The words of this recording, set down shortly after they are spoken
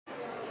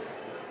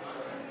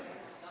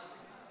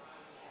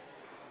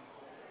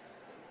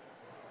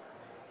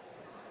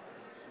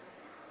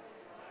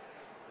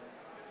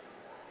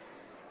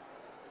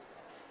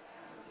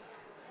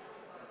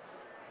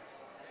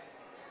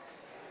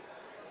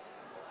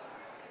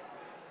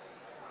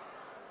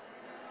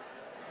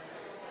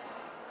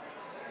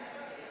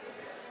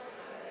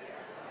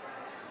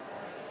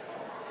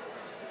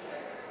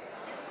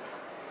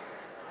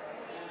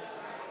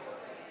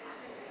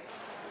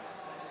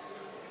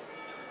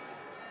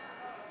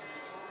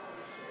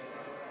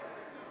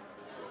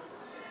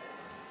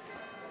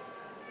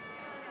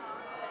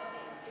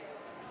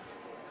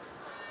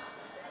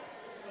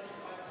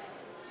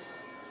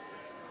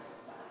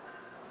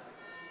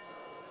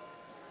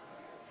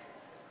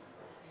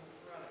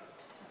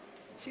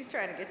She's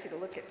trying to get you to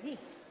look at me.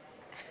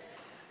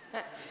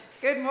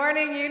 Good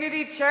morning,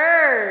 Unity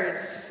Church.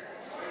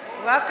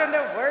 Welcome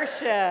to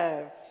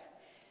worship.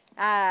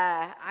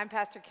 I'm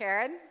Pastor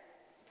Karen,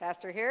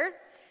 pastor here.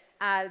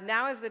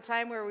 Now is the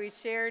time where we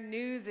share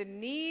news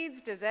and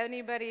needs. Does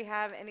anybody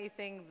have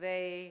anything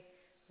they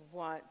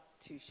want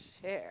to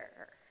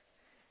share?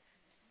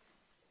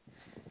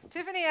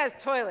 Tiffany has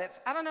toilets.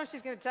 I don't know if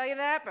she's going to tell you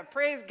that, but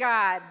praise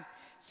God,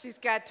 she's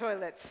got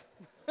toilets.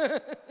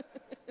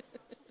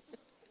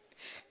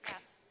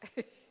 Yes,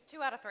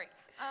 2 out of 3.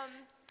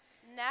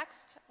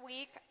 Next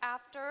week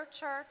after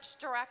church,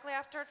 directly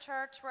after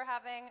church, we're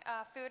having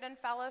food and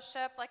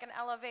fellowship, like an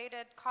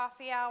elevated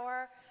coffee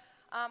hour.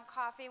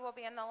 Coffee will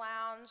be in the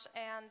lounge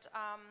and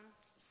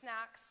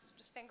snacks,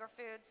 just finger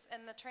foods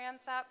in the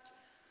transept.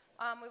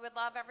 We would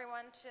love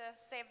everyone to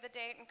save the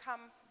date and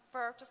come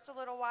for just a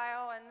little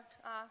while and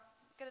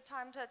get a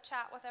time to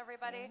chat with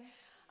everybody.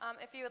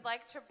 Mm-hmm. If you would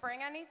like to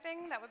bring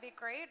anything, that would be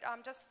great.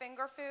 Just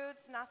finger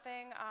foods,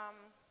 nothing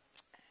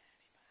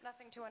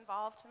too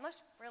involved, unless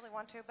you really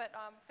want to, but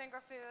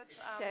finger foods.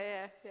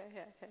 Yeah.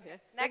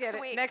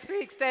 Next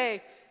week,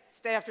 stay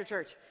after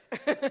church.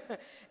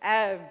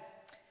 I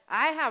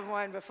have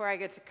one before I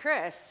get to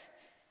Chris.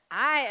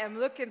 I am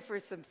looking for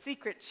some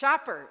secret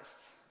shoppers,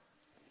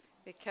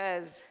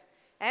 because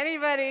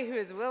anybody who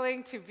is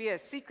willing to be a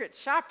secret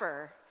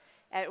shopper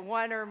at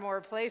one or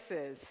more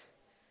places,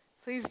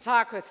 please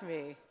talk with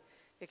me,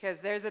 because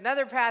there's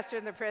another pastor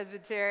in the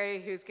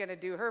presbytery who's going to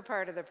do her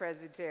part of the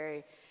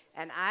presbytery,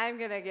 and I'm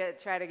going to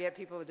try to get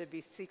people to be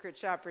secret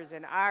shoppers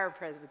in our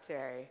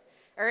presbytery,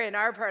 or in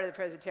our part of the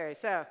presbytery.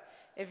 So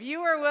if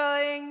you are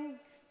willing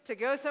to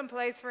go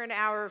someplace for an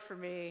hour for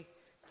me,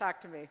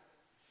 talk to me.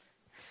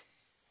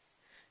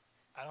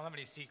 I don't have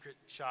any secret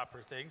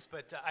shopper things,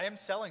 but I am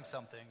selling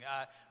something.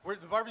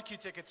 The barbecue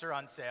tickets are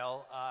on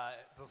sale.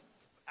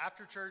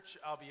 After church,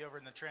 I'll be over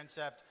in the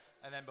transept,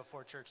 and then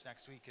before church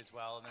next week as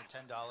well, and they're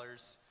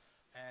 $10.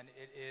 And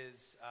it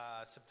is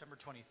September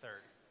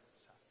 23rd,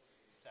 so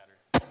it's Saturday.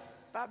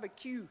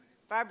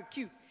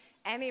 Barbecue.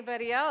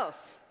 Anybody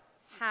else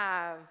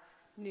have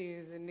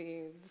news and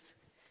needs?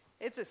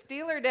 It's a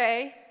Steeler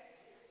day.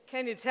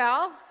 Can you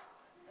tell?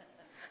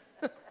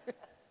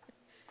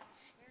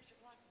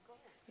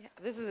 Yeah,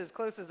 this is as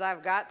close as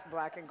I've got to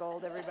black and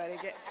gold, everybody.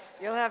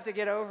 You'll have to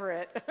get over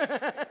it.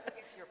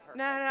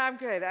 No, I'm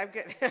good.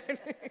 Good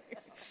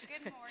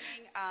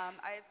morning.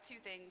 I have 2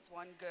 things,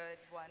 one good,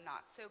 one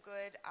not so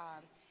good.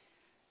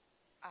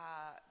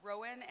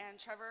 Rowan and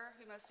Trevor,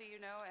 who most of you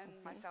know, and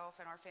myself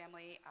and our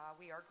family,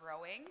 we are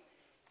growing.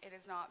 It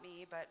is not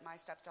me, but my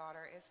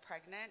stepdaughter is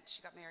pregnant.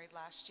 She got married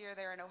last year.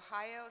 They're in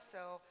Ohio,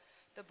 so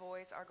the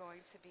boys are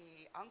going to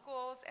be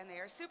uncles, and they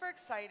are super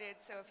excited.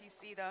 So if you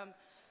see them,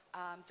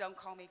 don't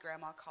call me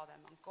grandma, call them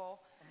uncle.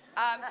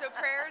 So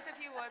prayers, if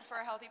you would, for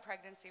a healthy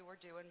pregnancy.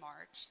 We're due in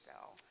March. So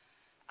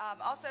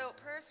also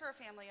prayers for a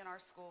family in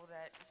our school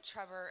that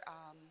Trevor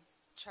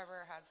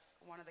has,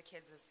 one of the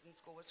kids is in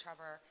school with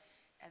Trevor,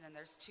 and then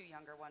there's 2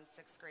 younger ones,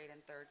 6th grade and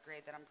 3rd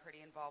grade, that I'm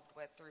pretty involved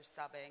with through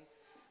subbing.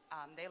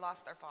 They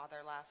lost their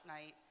father last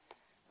night,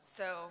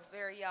 so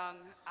very young.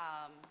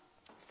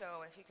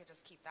 So if you could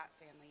just keep that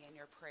family in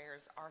your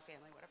prayers, our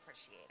family would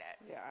appreciate it.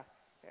 Yeah.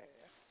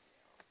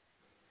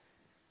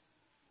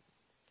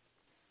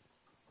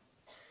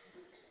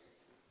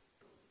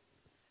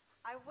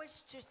 I wish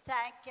to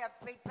thank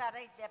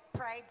everybody that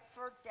prayed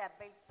for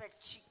Debbie, but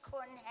she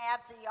couldn't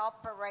have the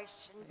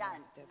operation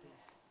done.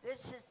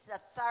 This is the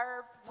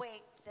 3rd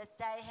week that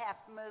they have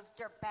moved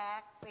her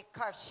back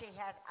because she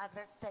had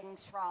other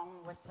things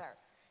wrong with her.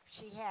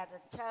 She had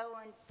a toe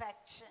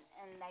infection,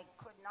 and they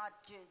could not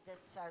do the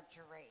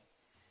surgery.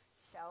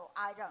 So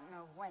I don't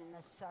know when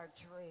the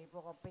surgery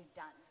will be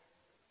done.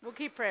 We'll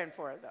keep praying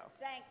for her, though.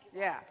 Thank you.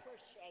 Yeah. I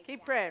appreciate Keep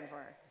that. praying for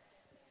her.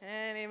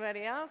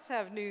 Anybody else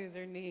have news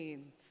or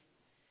needs?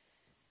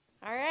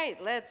 All right,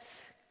 let's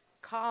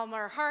calm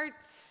our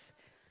hearts,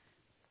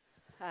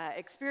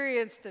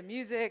 experience the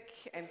music,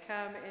 and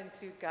come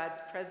into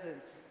God's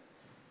presence.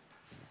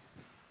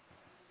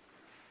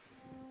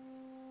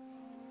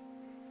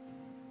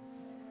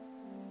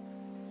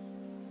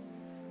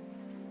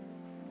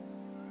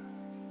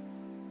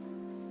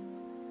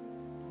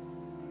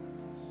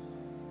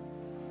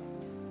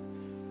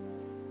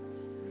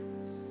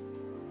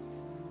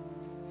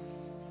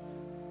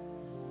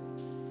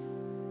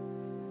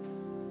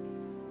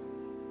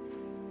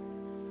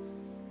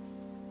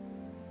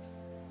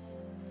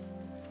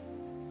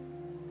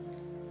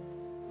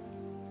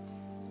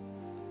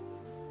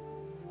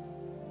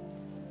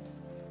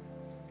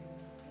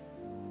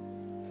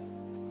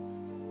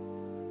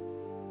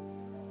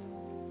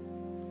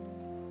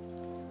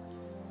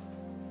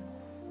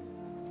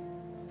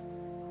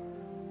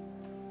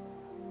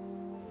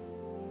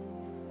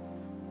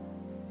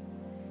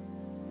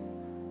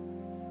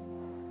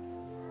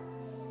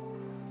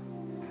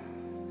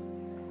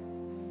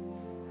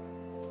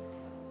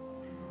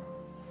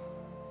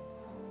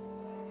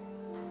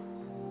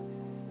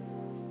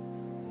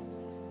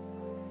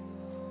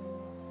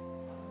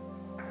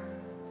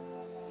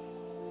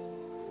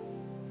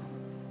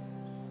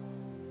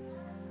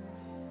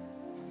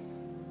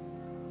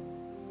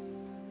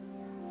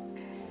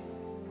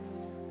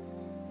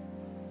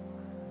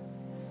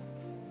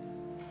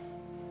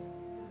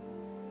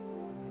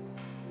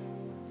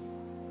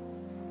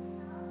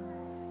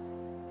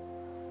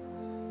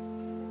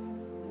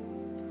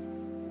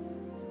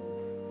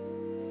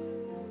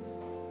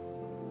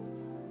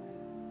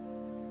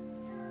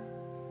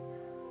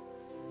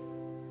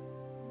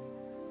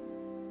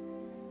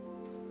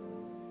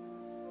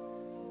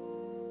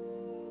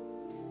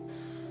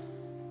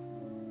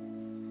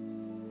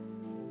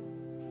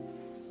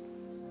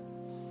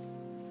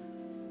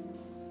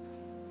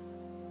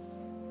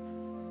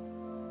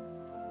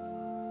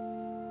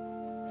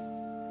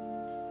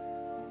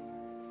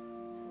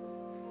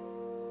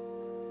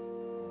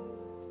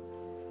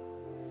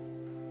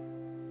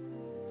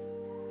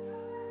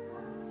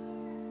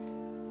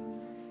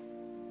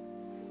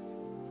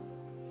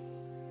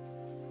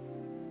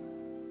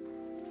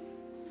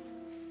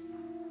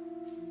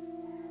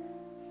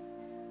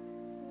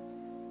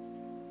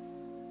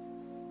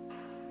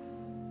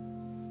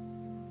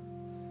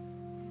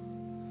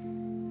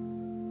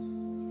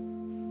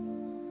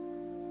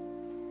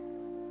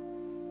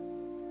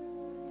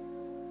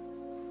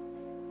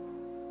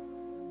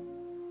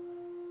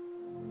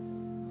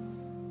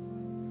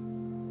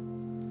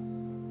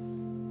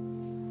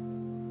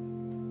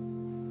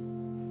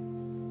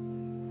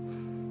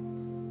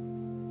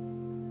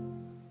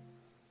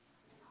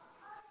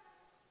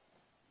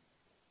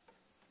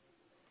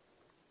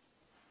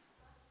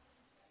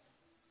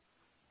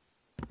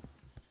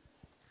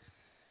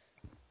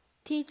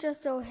 Teach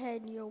us, O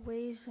Head, your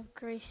ways of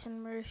grace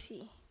and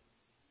mercy.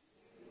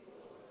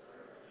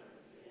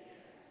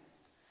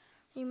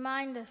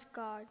 Remind us,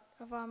 God,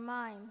 of our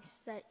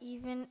minds, that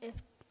even if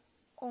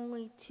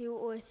only 2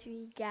 or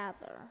 3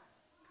 gather,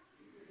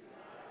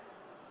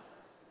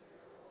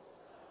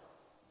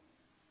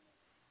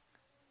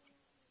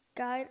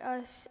 guide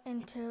us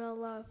into the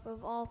love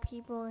of all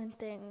people and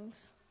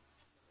things.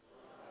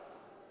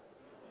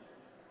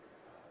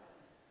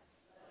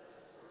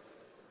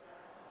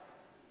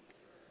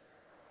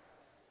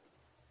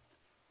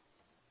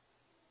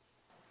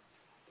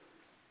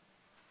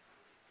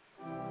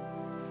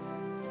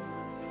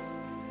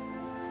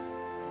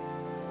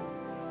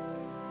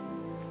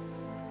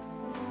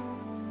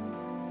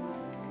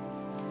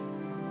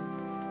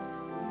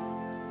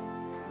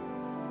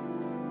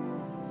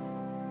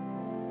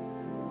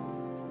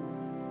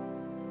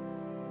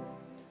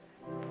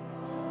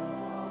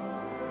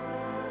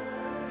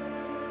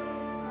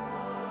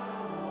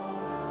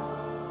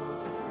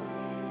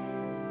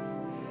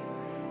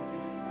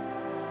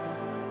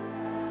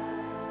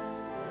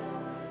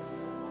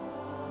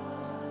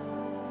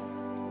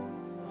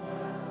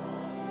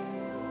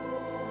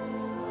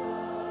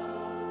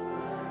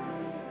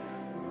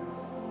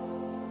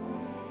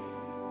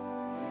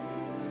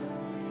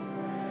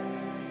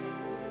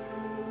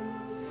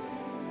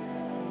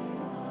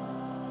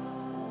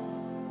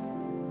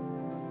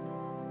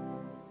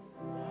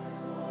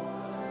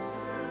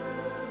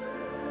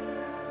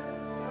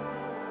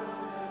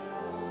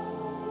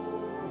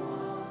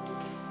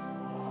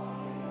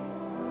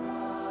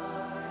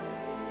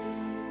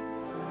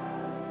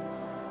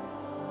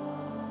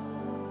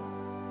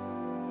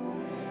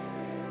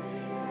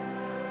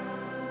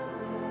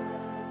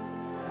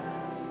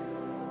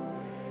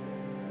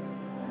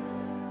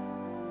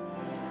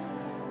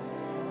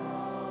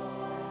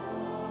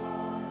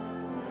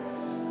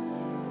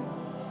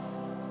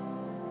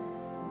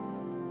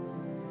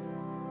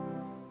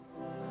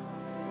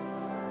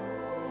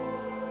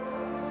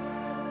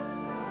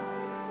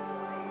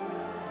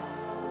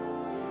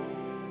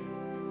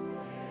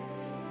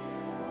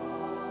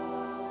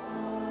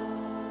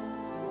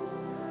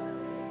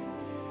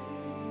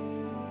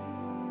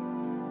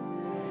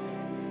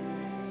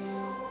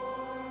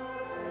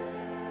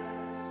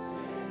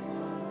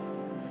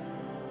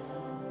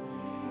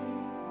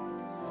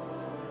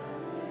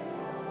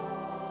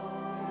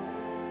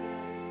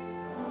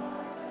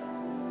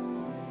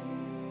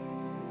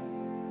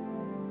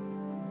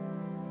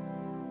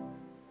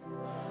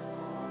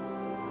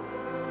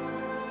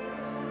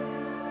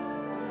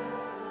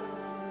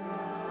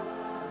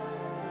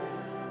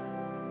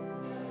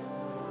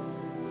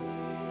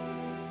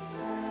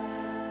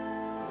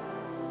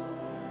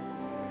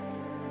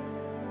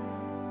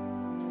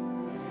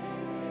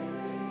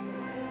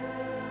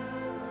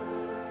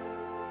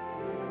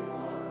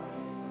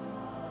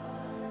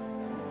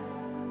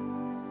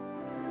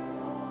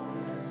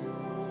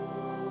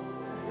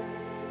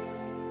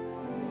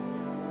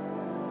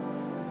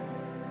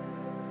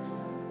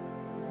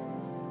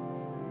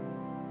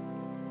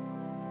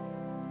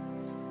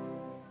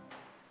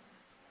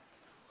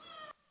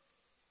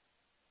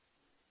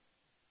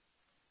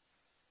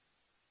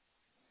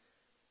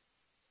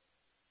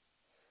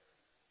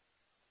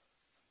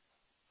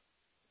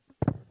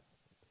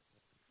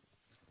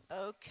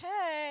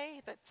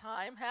 Okay, the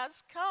time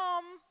has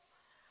come.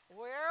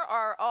 Where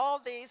are all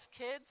these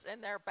kids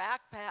in their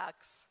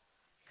backpacks?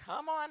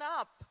 Come on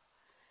up.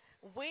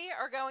 We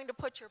are going to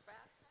put your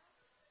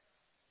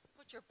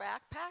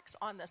backpacks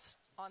on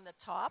the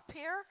top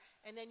here,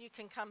 and then you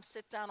can come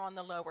sit down on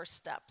the lower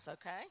steps,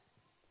 okay?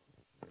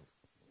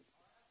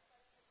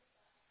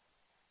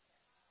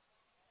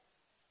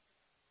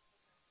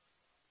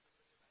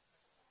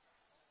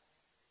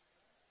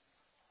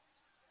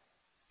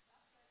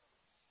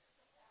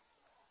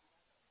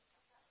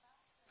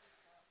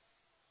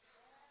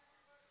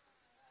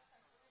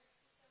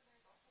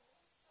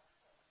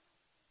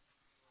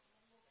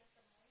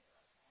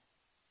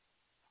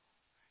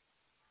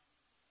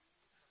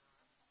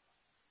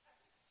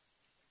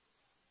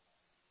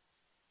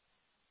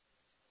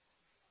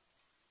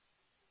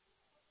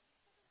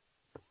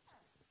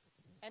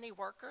 Any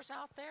workers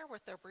out there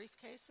with their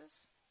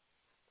briefcases?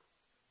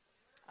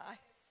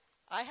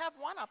 I have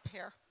one up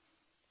here.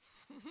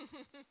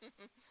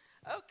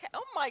 Okay.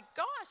 Oh my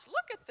gosh,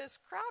 look at this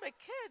crowd of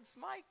kids.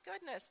 My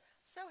goodness.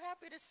 So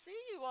happy to see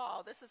you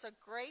all. This is a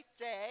great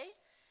day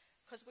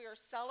because we are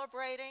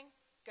celebrating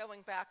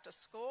going back to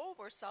school.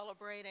 We're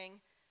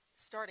celebrating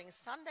starting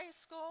Sunday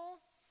school,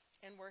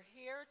 and we're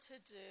here to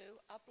do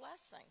a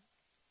blessing.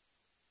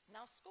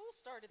 Now, school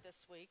started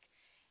this week,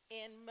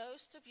 and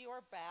most of you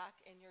are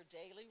back in your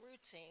daily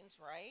routines,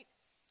 right?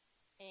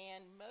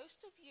 And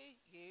most of you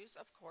use,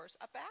 of course,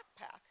 a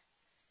backpack.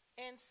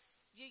 And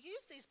you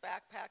use these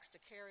backpacks to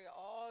carry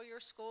all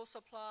your school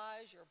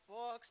supplies, your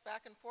books,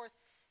 back and forth.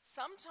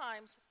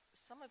 Sometimes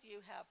some of you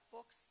have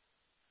books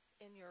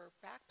in your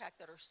backpack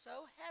that are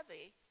so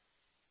heavy,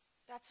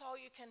 that's all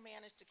you can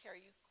manage to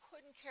carry. You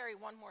couldn't carry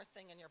one more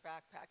thing in your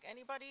backpack.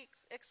 Anybody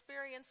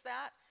experience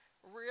that?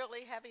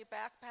 really heavy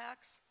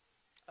backpacks?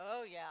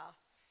 Oh, yeah.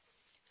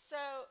 So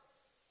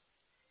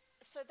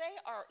they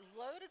are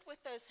loaded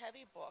with those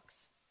heavy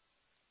books,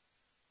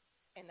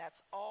 and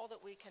that's all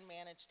that we can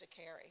manage to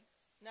carry.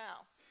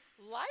 Now,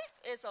 life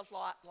is a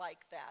lot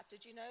like that.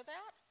 Did you know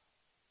that?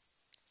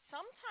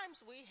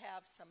 Sometimes we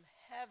have some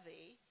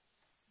heavy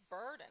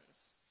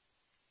burdens,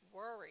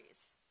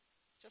 worries,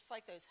 just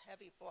like those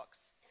heavy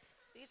books.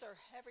 These are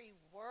heavy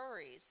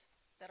worries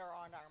that are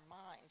on our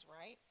mind,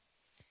 right?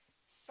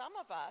 Some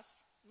of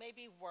us may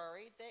be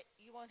worried that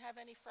you won't have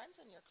any friends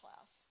in your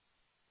class,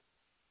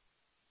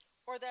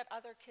 or that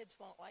other kids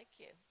won't like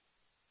you.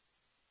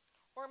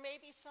 Or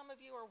maybe some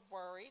of you are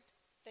worried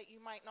that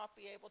you might not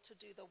be able to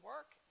do the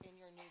work in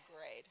your new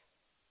grade,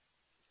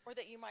 or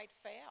that you might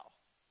fail.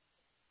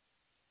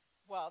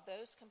 Well,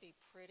 those can be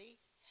pretty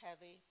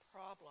heavy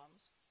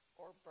problems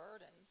or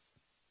burdens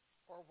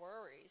or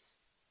worries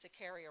to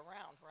carry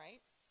around,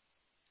 right?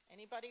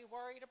 Anybody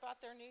worried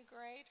about their new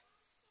grade?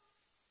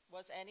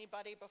 Was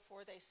anybody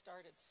before they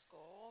started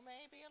school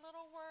maybe a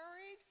little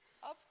worried?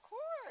 Of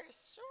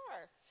course,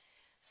 sure.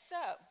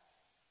 So,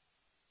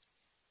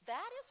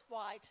 that is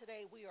why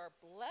today we are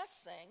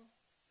blessing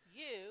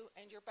you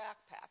and your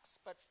backpacks.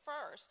 But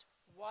first,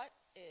 what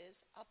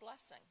is a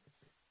blessing?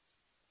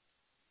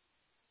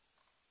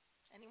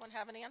 Anyone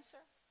have an answer?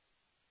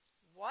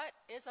 What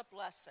is a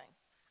blessing?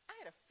 I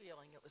had a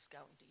feeling it was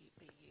going to be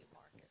you,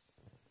 Marcus.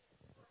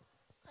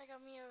 Like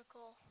a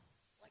miracle.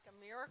 Like a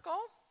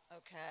miracle?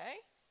 Okay.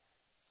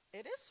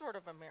 It is sort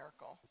of a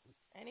miracle.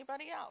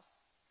 Anybody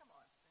else? Come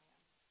on,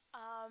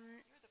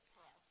 Sam. You're the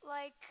pro.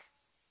 Like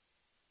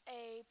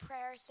a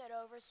prayer said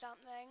over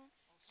something,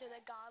 so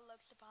that God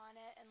looks upon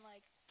it and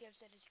like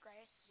gives it His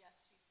grace.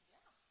 Yes,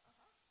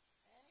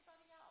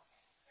 Anybody else?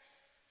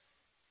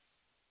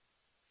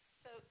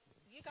 So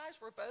you guys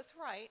were both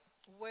right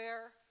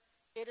where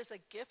it is a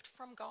gift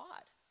from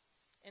God.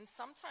 And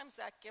sometimes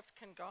that gift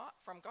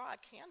from God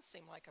can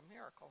seem like a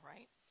miracle,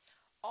 right?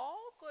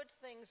 All good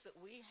things that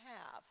we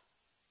have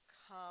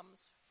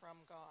comes from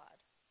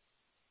God.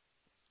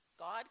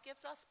 God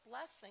gives us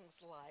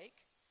blessings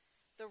like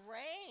the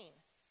rain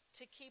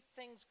to keep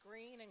things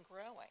green and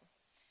growing,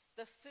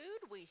 the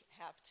food we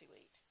have to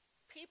eat,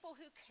 people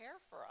who care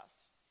for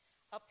us,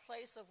 a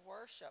place of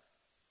worship,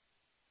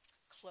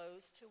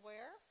 clothes to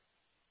wear,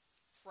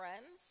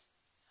 friends,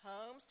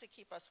 homes to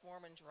keep us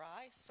warm and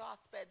dry,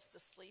 soft beds to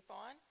sleep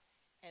on,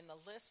 and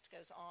the list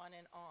goes on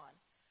and on.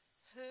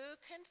 Who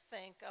can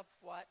think of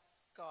what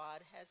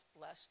God has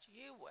blessed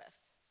you with?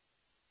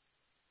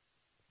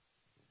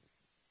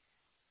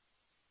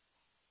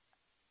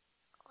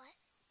 What?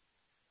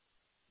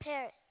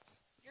 Parents.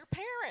 Your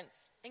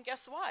parents. And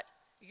guess what?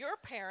 Your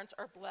parents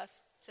are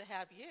blessed to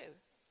have you.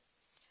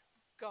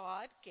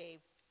 God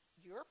gave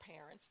your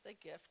parents the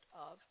gift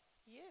of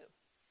you.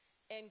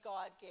 And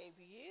God gave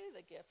you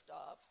the gift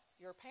of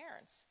your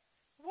parents.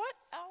 What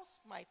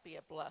else might be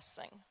a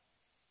blessing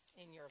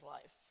in your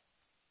life?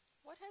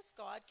 What has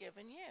God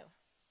given you?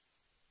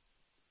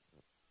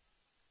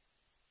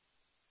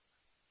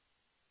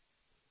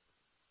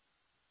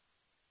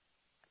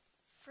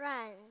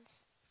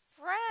 Friends.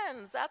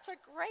 Friends, that's a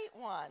great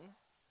one.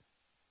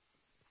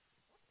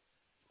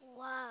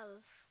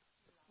 Love.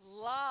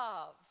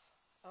 Love.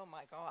 Oh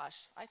my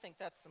gosh, I think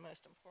that's the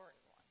most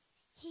important one.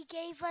 He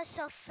gave us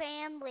a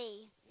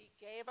family. He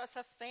gave us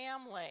a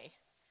family.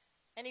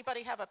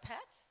 Anybody have a pet?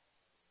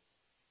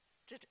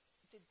 Did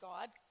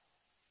God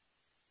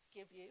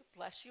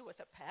bless you with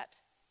a pet?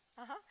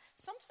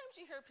 Sometimes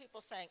you hear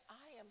people saying,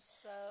 I am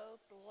so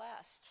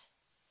blessed.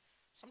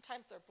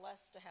 Sometimes they're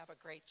blessed to have a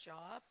great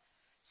job.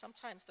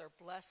 Sometimes they're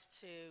blessed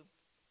to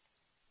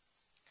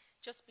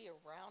just be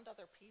around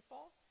other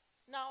people.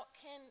 Now,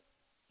 can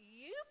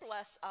you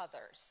bless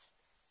others?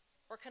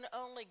 Or can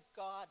only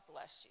God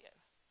bless you?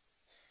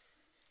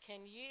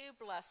 Can you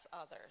bless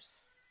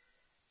others?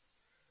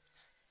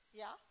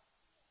 Yeah?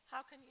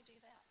 How can you do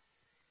that?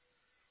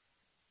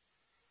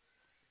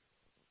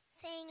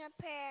 Saying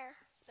a prayer.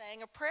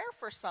 Saying a prayer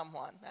for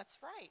someone, that's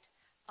right.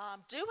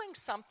 Doing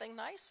something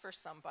nice for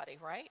somebody,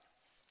 right?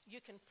 You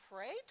can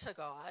pray to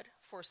God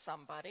for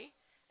somebody,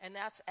 and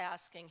that's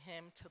asking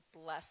Him to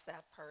bless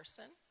that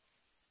person.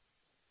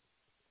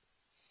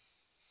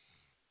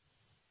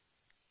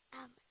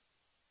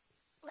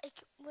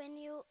 Like when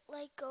you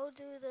go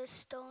through the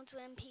stones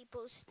when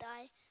people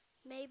die,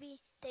 maybe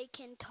they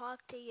can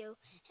talk to you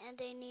and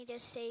they need to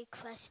say a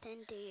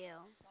question to you.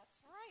 That's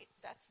right.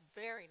 That's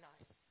very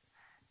nice.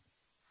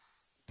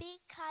 Be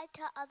kind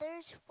to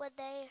others when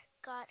they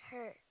got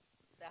hurt.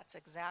 That's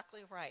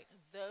exactly right.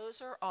 Those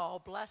are all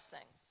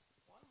blessings.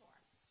 One more.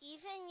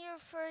 Even your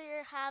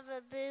fur have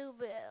a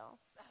boo-boo.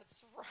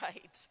 That's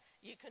right.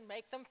 You can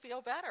make them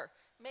feel better.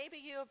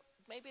 Maybe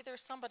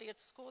there's somebody at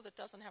school that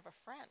doesn't have a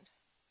friend.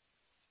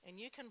 And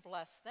you can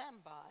bless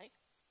them by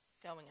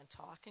going and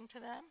talking to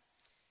them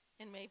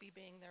and maybe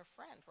being their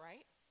friend,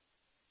 right?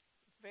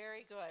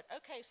 Very good.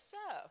 Okay, so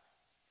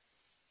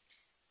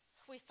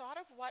we thought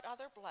of what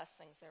other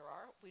blessings there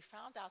are. We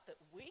found out that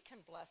we can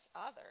bless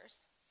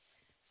others.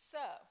 So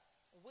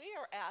we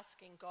are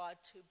asking God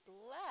to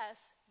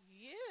bless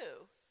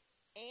you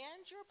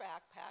and your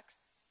backpacks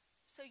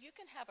so you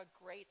can have a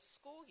great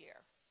school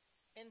year.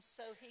 And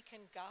so he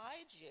can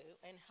guide you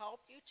and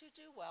help you to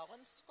do well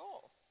in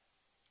school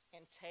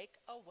and take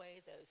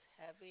away those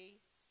heavy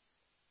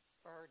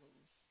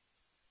burdens.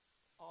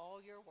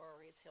 All your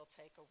worries he'll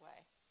take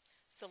away.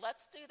 So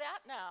let's do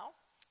that now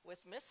with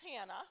Miss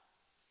Hannah.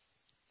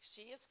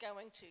 She is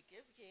going to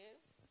give you,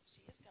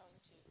 she is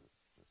going to do your...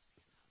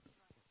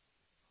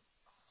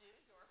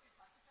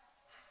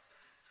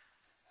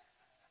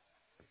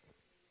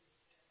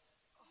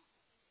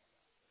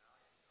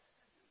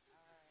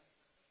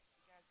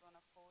 You guys want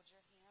to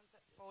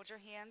fold your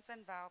hands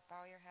and bow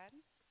your head?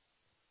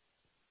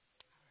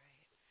 All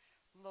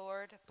right.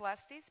 Lord,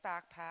 bless these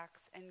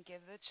backpacks and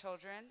give the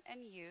children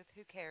and youth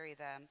who carry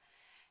them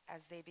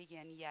as they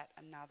begin yet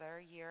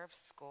another year of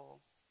school.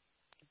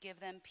 Give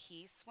them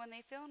peace when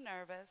they feel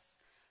nervous,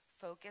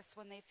 focus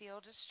when they feel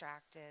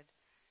distracted,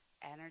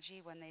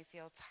 energy when they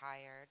feel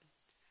tired.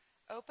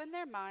 Open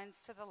their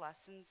minds to the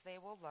lessons they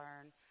will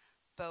learn,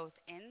 both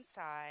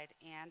inside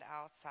and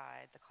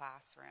outside the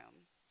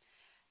classroom.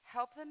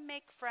 Help them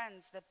make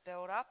friends that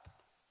build up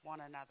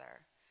one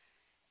another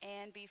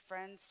and be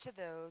friends to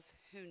those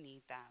who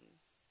need them.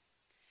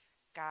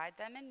 Guide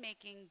them in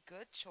making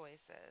good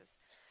choices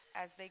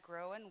as they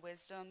grow in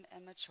wisdom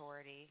and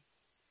maturity.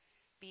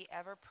 Be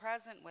ever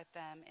present with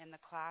them in the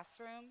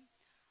classroom,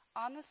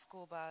 on the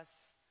school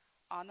bus,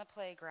 on the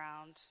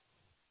playground,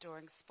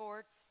 during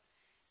sports,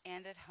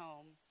 and at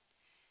home.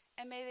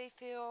 And may they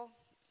feel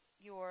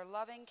your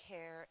loving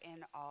care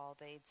in all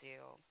they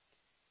do.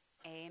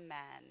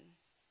 Amen.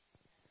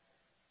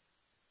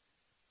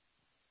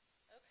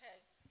 Okay,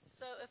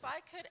 so if I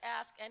could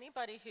ask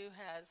anybody who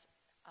has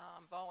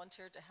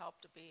volunteered to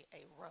help to be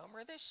a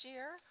roamer this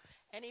year,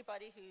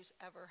 anybody who's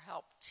ever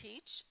helped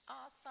teach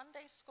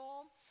Sunday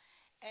school,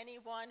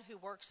 anyone who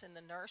works in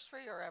the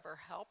nursery or ever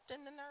helped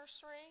in the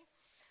nursery,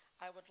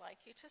 I would like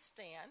you to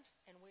stand,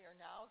 and we are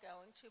now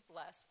going to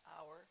bless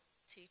our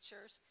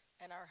teachers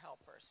and our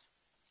helpers.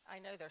 I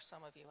know there's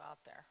some of you out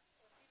there.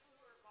 People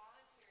who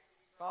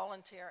are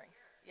volunteering.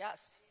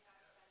 Yes.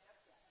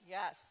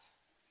 Yes.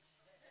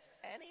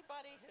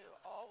 Anybody who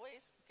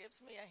always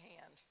gives me a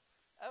hand.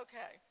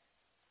 Okay.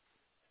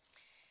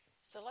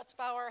 So let's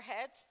bow our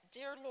heads.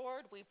 Dear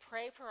Lord, we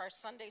pray for our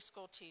Sunday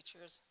school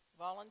teachers,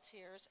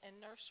 volunteers, and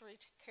nursery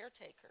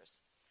caretakers.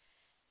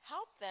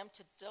 Help them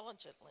to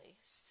diligently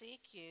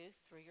seek you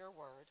through your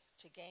word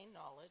to gain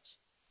knowledge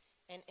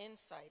and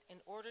insight in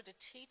order to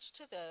teach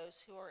to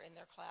those who are in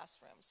their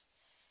classrooms.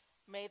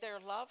 May their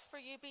love for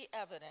you be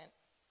evident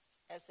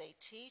as they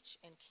teach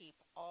and keep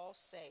all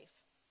safe.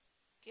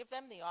 Give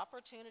them the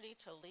opportunity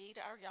to lead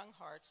our young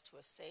hearts to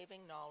a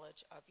saving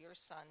knowledge of your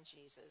Son,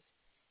 Jesus.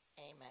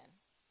 Amen.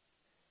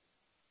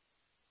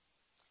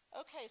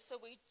 Okay, so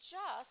we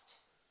just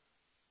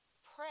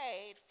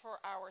prayed for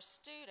our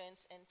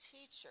students and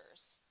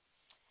teachers.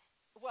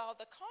 Well,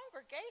 the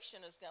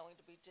congregation is going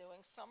to be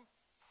doing some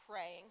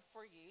praying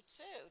for you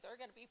too. They're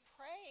going to be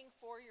praying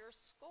for your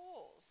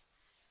schools.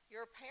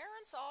 Your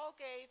parents all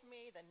gave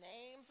me the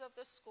names of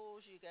the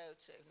schools you go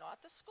to, not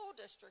the school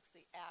districts,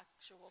 the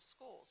actual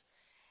schools.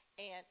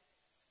 And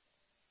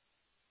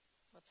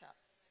what's that?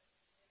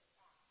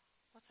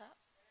 What's that?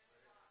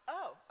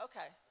 Oh,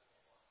 okay.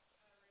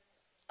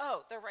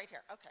 Oh, they're right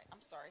here. Okay,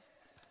 I'm sorry.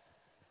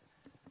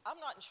 I'm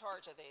not in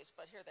charge of these,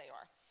 but here they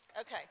are.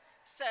 Okay,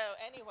 so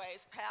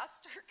anyways,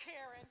 Pastor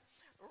Karen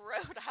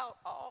wrote out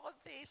all of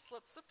these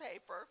slips of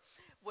paper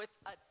with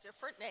a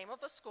different name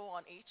of a school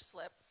on each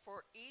slip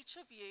for each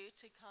of you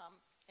to come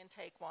and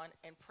take one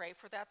and pray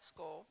for that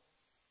school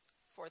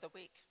for the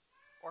week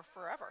or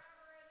forever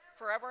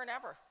and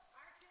ever.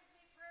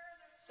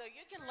 So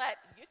you can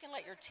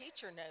let your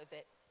teacher know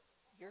that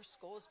your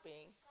school's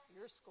being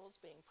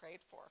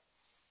prayed for.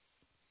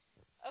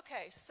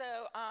 Okay, so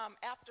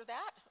after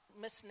that,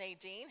 Miss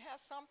Nadine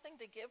has something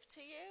to give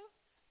to you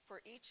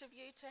for each of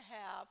you to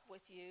have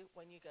with you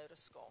when you go to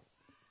school.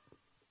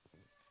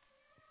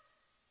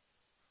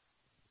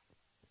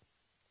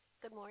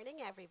 Good morning,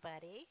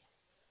 everybody.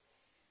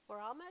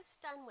 We're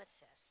almost done with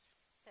this.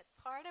 But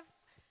part of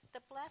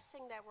the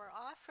blessing that we're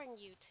offering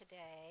you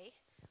today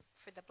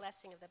for the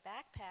blessing of the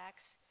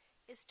backpacks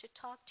is to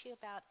talk to you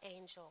about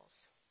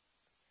angels.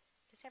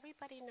 Does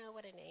everybody know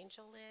what an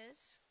angel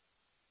is?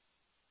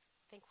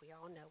 I think we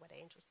all know what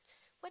angels.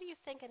 What do you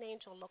think an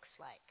angel looks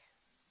like?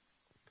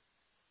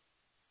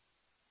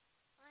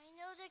 I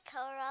know the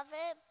color of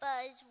it,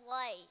 but it's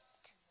white.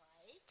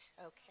 White,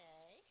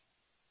 okay.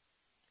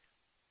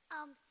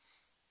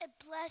 It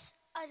bless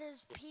other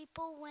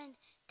people when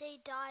they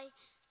die,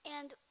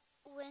 and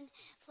when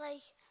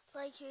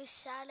like you're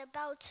sad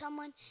about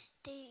someone,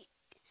 they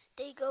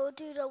go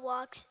do the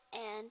walks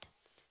and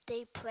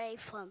they pray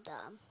for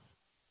them.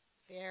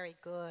 Very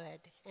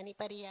good.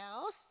 Anybody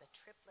else? The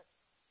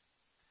triplets.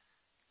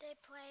 They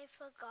pray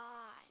for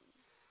God.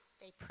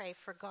 They pray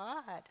for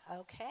God.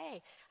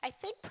 Okay. I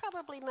think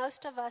probably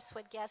most of us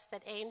would guess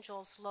that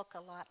angels look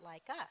a lot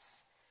like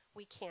us.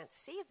 We can't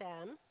see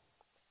them,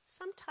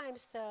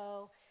 Sometimes,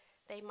 though,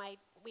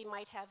 we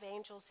might have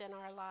angels in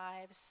our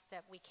lives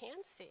that we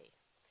can see.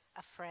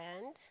 A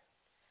friend,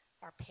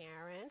 our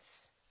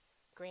parents,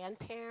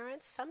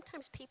 grandparents.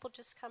 Sometimes people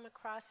just come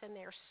across and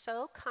they're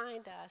so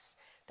kind to us,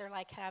 they're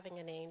like having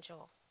an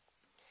angel.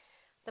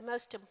 The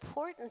most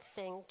important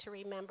thing to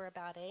remember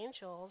about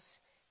angels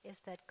is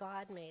that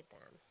God made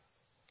them,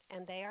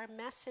 and they are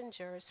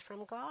messengers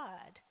from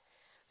God.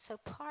 So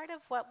part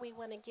of what we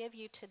want to give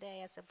you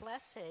today as a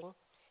blessing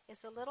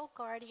is a little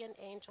guardian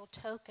angel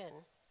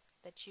token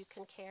that you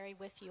can carry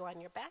with you on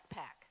your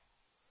backpack.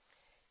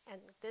 And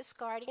this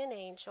guardian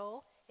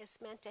angel is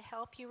meant to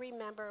help you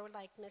remember,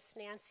 like Miss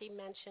Nancy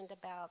mentioned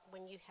about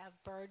when you have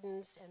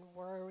burdens and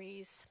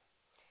worries.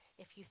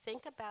 If you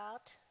think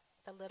about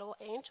the little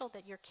angel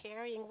that you're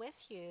carrying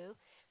with you,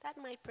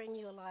 that might bring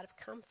you a lot of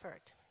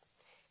comfort.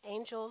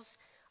 Angels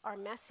are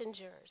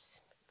messengers.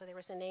 There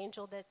was an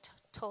angel that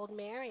told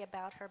Mary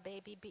about her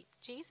baby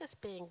Jesus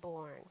being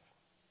born.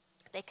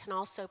 They can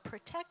also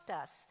protect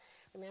us.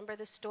 Remember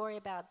the story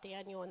about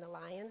Daniel in the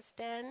lion's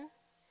den?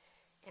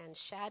 And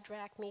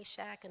Shadrach,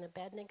 Meshach, and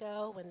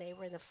Abednego, when they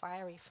were in the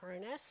fiery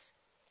furnace,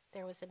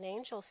 there was an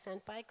angel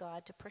sent by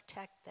God to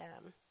protect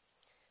them.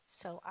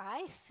 So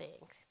I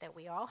think that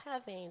we all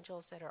have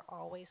angels that are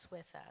always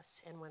with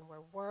us. And when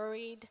we're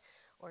worried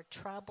or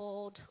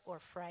troubled or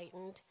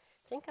frightened,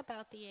 think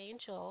about the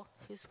angel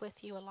who's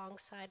with you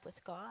alongside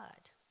with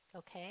God,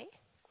 okay?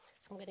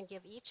 So I'm going to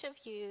give each of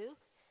you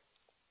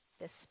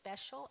this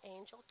special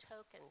angel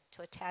token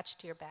to attach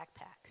to your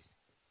backpacks.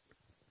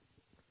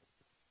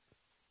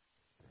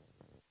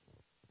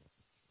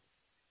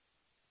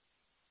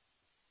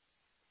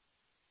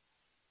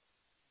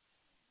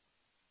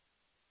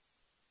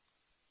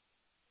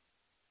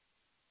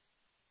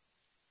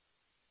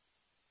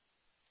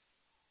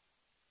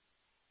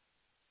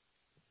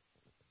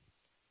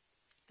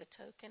 The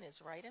token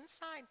is right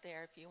inside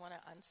there. If you want to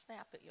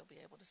unsnap it, you'll be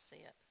able to see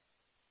it.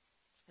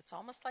 It's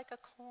almost like a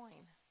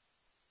coin.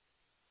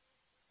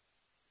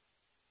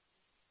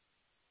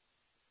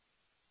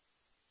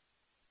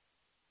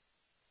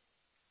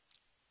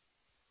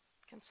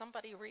 Can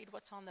somebody read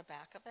what's on the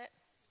back of it?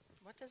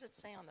 What does it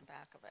say on the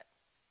back of it?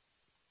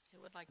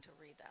 Who would like to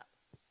read that?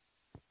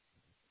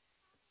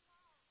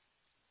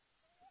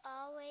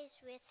 Always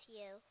with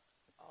you.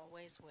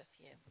 Always with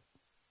you.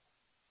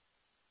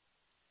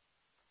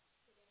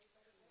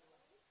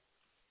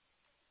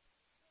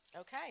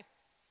 Okay.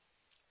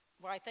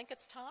 Well, I think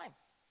it's time.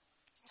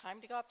 It's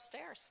time to go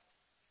upstairs.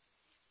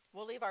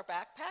 We'll leave our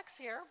backpacks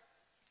here.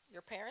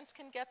 Your parents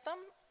can get them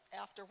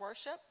after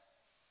worship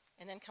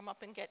and then come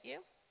up and get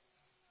you.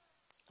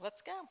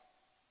 Let's go.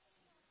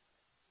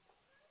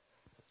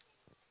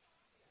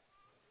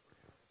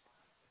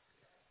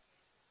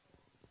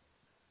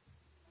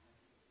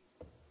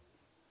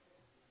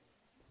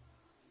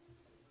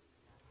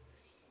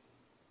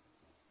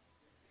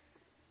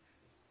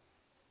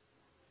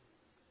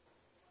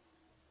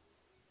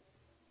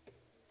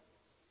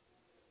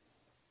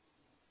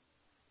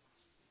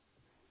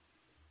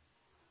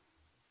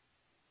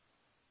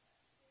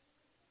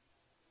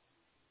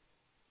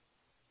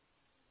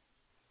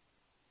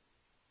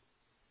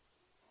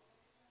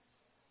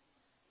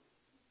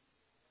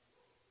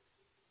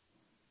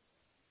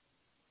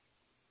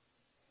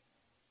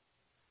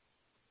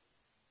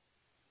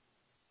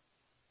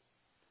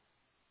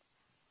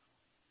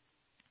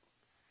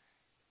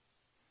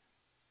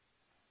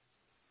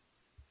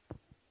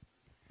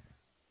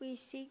 We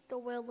seek the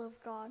will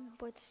of God,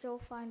 but still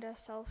find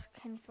ourselves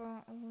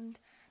conformed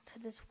to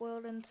this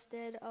world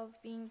instead of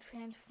being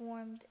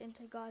transformed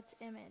into God's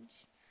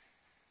image.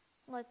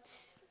 Let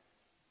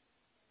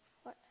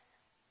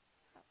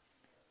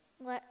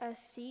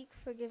us seek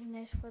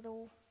forgiveness for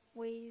the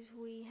ways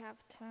we have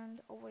turned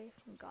away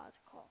from God's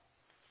call.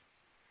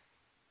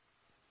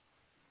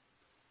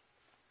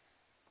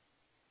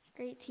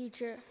 Great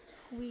teacher,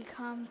 we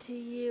come to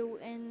you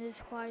in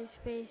this quiet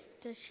space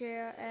to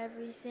share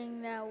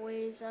everything that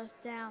weighs us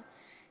down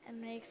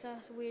and makes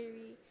us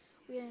weary.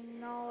 We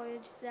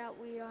acknowledge that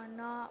we are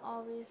not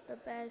always the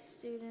best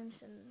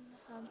students, and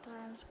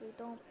sometimes we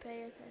don't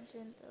pay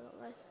attention to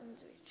the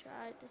lessons we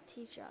tried to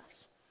teach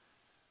us.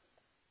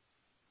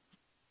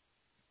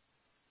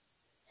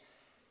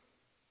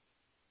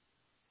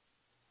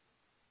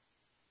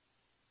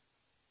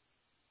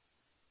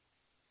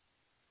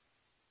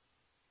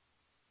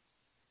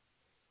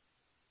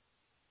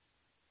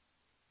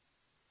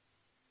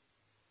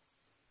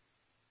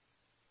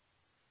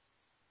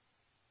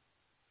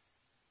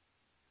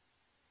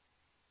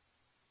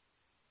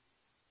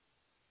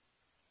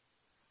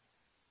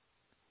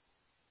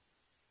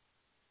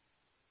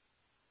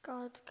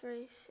 God's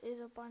grace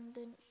is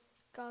abundant.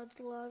 God's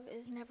love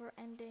is never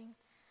ending.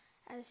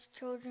 As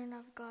children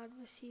of God,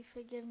 receive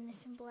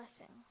forgiveness and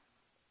blessing.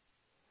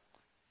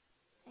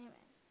 Amen.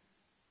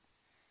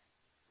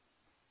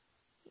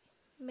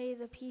 May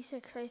the peace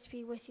of Christ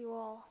be with you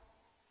all.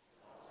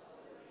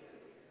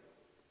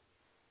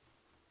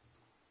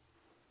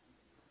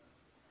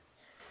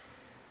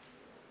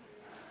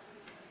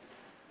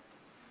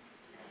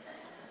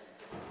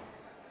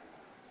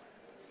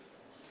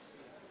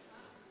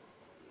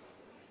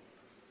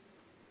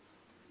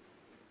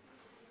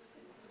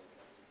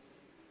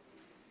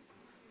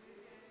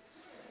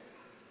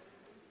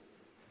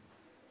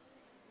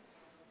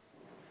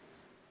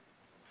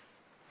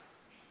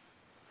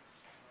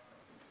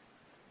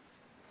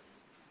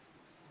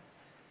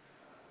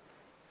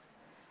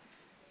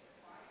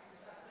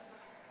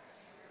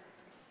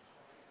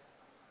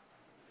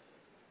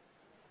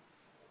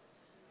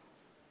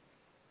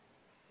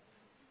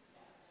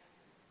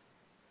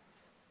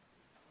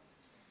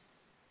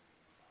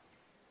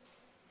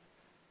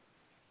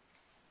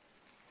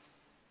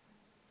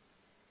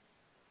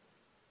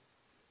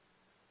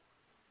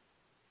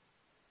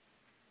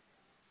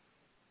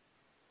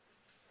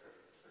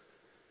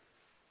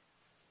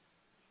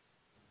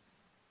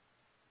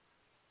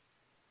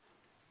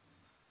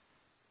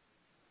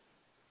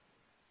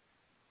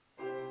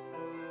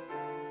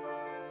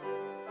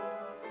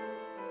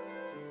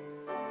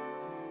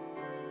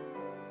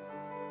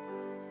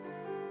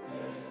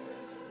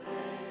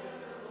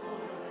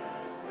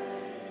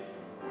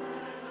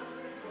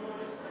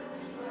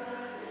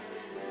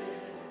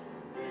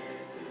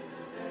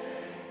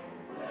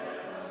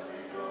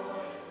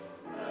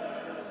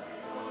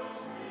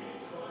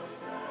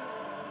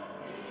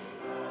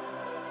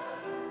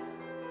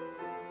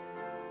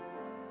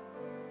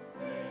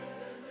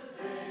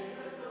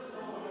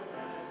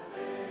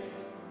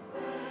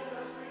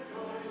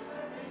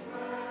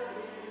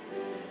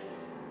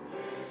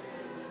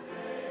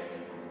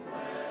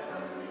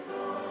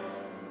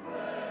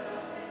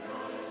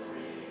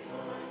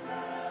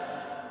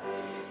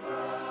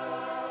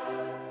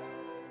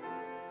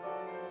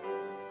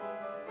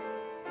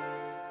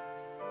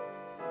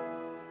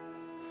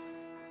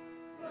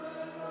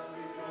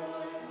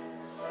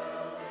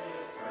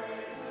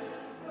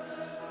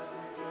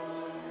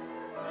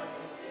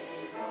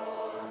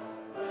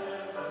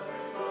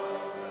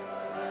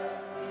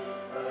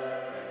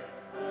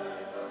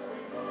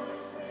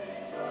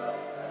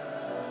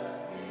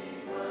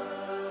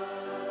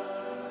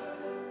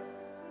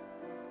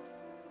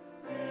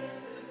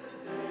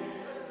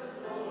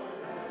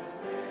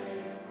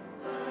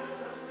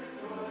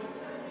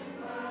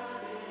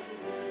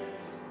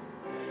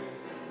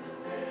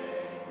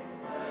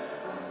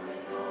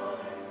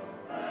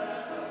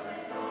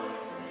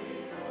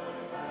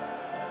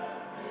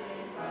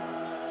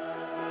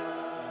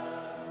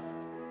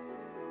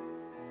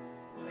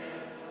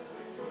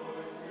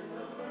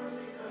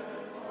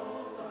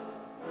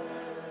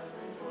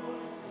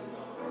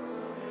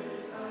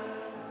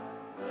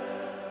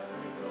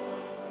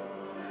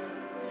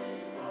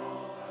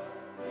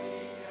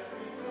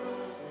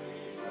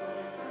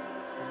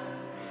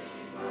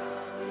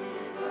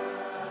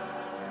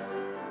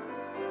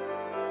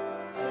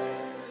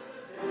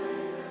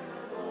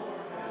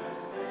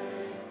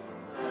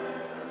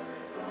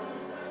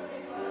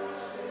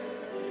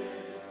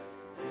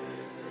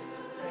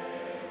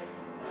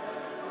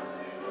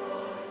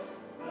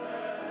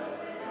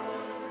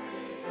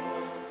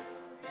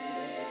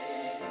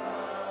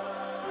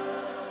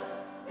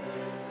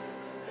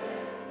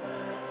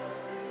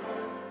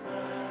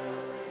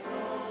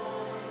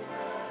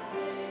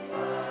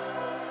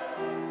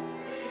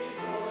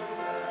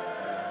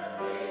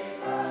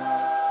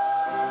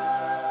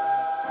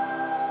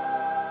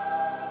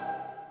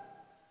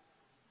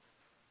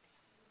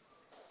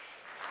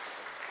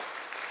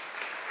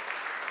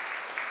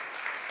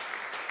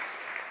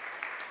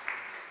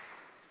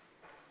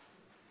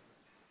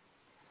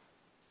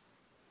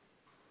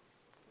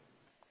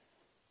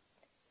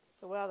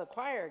 So while the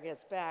choir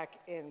gets back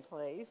in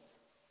place,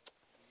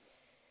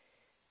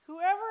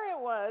 whoever it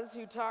was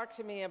who talked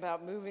to me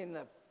about moving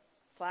the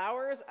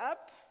flowers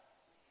up,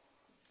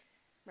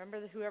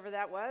 remember whoever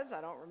that was?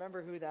 I don't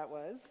remember who that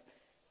was,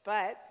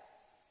 but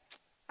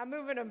I'm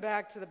moving them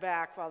back to the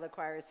back while the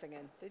choir is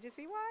singing. Did you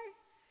see why?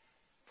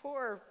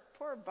 Poor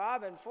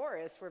Bob and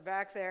Forrest were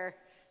back there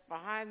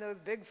behind those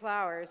big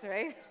flowers,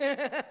 right?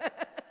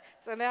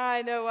 So now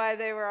I know why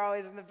they were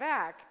always in the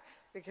back,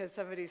 because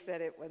somebody said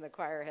it when the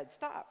choir had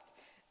stopped.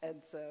 And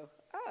so,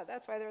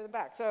 that's why they're in the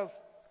back. So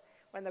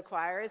when the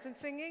choir isn't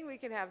singing, we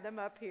can have them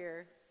up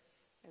here.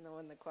 And then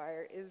when the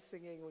choir is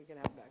singing, we can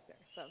have them back there.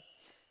 So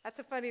that's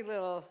a funny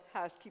little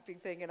housekeeping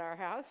thing in our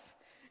house,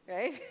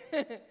 right?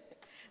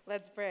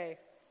 Let's pray.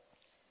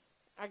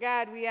 Our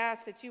God, we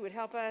ask that you would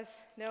help us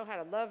know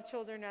how to love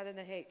children rather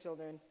than hate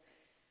children.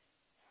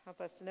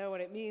 Help us to know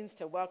what it means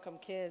to welcome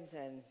kids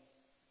and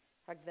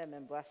hug them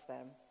and bless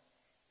them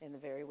in the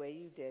very way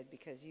you did,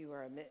 because you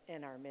are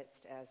in our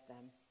midst as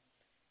them.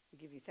 We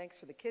give you thanks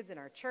for the kids in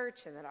our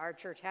church and that our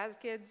church has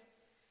kids.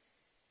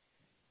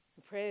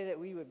 We pray that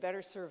we would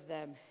better serve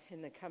them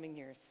in the coming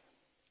years.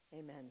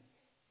 Amen.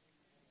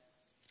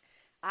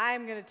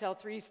 I'm going to tell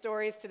 3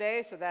 stories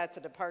today, so that's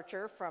a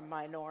departure from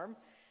my norm.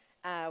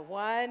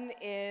 One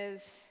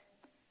is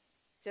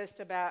just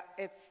about,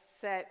 it's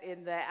set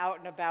in the out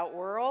and about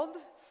world,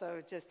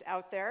 so just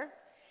out there.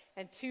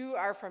 And 2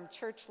 are from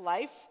church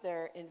life.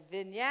 They're in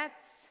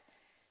vignettes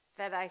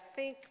that I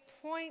think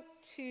point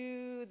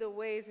to the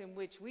ways in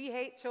which we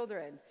hate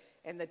children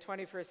in the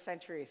 21st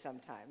century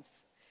sometimes.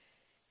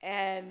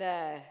 And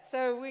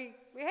so we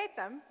hate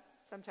them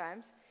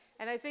sometimes.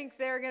 And I think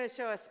they're going to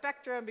show a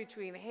spectrum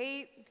between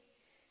hate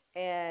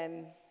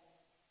and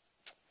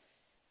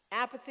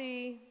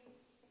apathy,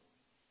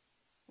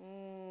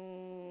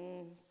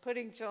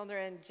 putting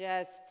children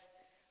just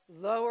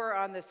lower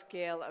on the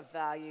scale of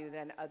value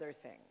than other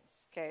things.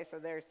 Okay, so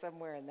they're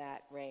somewhere in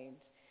that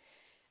range.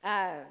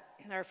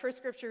 Our first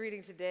scripture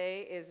reading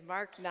today is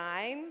Mark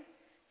 9,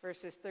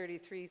 verses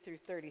 33 through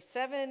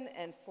 37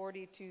 and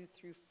 42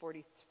 through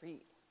 43.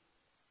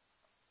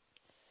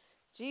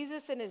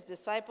 Jesus and his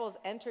disciples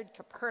entered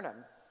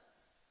Capernaum.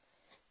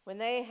 When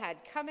they had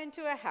come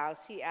into a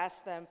house, he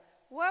asked them,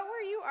 "What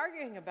were you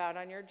arguing about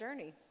on your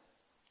journey?"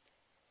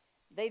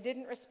 They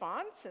didn't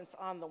respond, since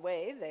on the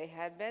way they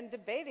had been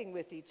debating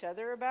with each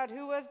other about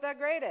who was the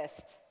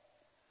greatest.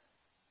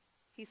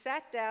 He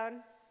sat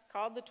down,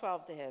 called the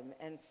 12 to him,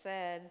 and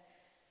said,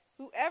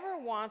 "Whoever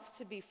wants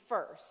to be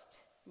first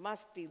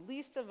must be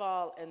least of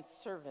all and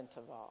servant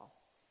of all."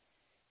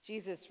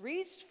 Jesus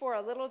reached for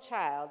a little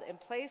child and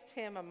placed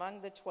him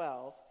among the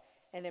 12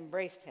 and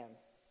embraced him.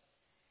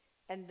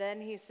 And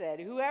then he said,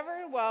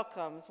 "Whoever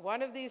welcomes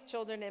one of these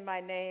children in my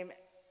name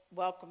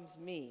welcomes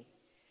me.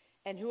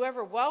 And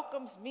whoever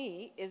welcomes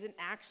me isn't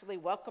actually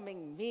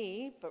welcoming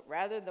me, but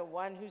rather the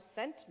one who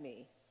sent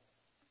me.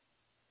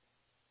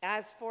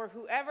 As for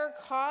whoever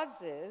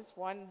causes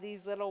one of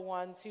these little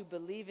ones who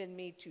believe in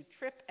me to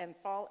trip and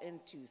fall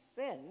into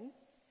sin,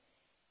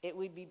 it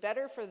would be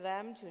better for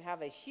them to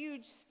have a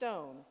huge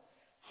stone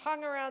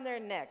hung around their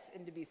necks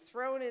and to be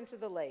thrown into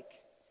the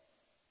lake.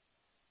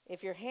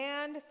 If your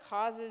hand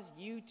causes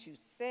you to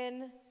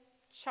sin,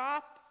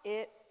 chop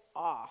it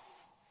off.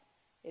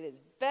 It is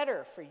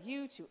better for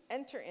you to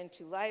enter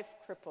into life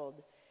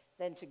crippled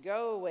than to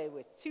go away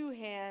with 2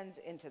 hands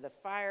into the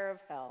fire of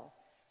hell,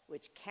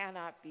 which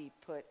cannot be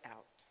put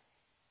out."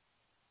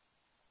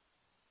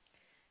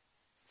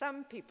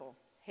 Some people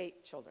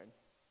hate children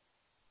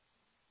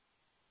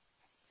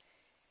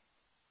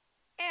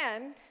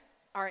and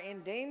are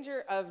in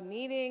danger of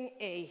needing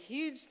a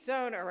huge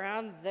stone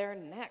around their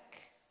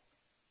neck.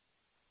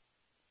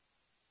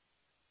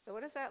 So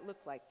what does that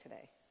look like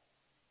today?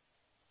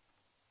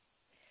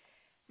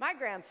 My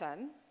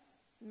grandson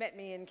met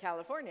me in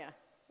California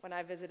when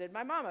I visited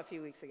my mom a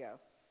few weeks ago.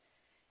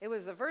 It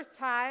was the first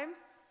time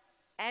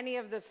any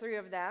of the 3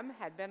 of them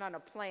had been on a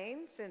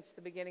plane since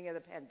the beginning of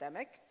the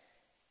pandemic.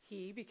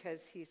 He,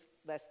 because he's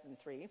less than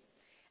 3,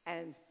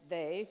 and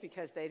they,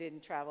 because they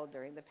didn't travel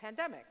during the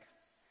pandemic.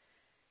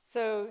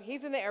 So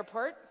he's in the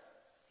airport,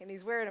 and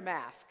he's wearing a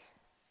mask,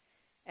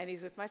 and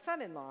he's with my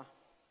son-in-law.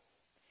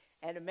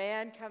 And a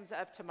man comes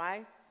up to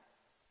my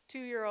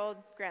 2-year-old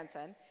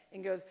grandson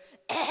and goes,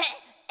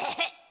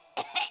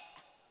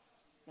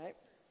 right?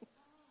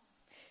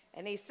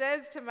 And he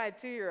says to my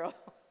 2-year-old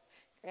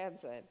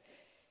grandson,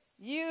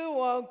 "You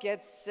won't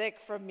get sick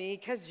from me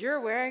because you're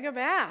wearing a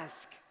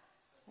mask,"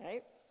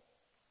 right?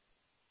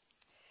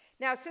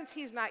 Now, since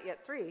he's not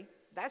yet 3,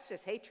 that's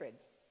just hatred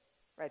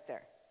right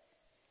there.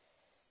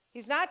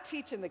 He's not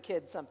teaching the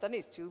kid something.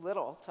 He's too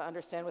little to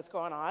understand what's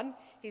going on.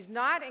 He's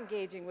not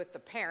engaging with the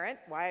parent.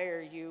 Why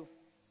are you,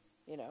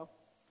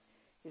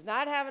 He's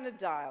not having a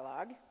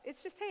dialogue.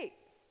 It's just hate.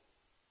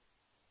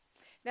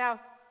 Now,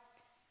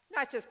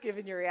 not just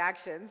given your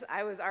reactions,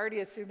 I was already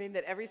assuming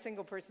that every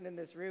single person in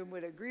this room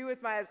would agree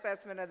with my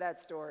assessment of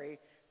that story,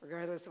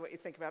 regardless of what you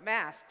think about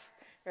masks,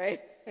 right?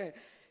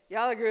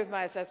 Y'all agree with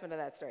my assessment of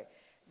that story.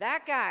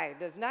 That guy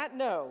does not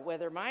know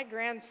whether my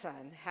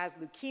grandson has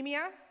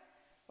leukemia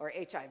or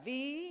HIV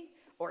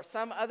or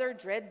some other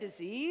dread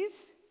disease.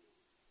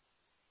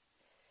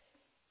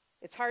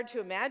 It's hard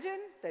to imagine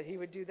that he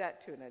would do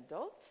that to an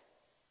adult.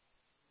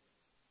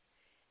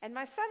 And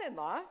my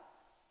son-in-law,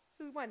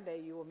 who one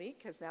day you will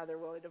meet because now they're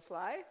willing to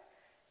fly,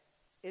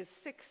 is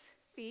 6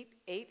 feet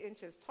 8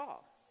 inches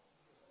tall.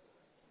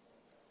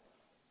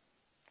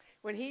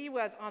 When he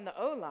was on the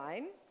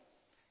O-line,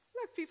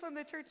 look, people in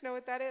the church know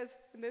what that is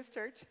in this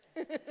church.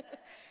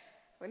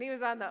 When he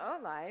was on the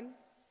O-line,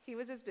 he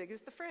was as big as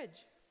the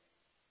fridge.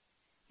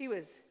 He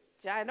was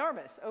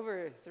ginormous,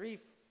 over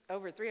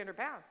 300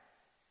 pounds.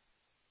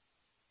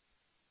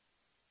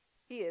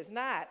 He is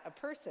not a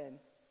person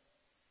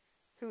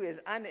who is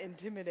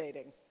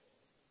unintimidating.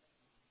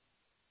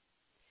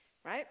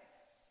 Right?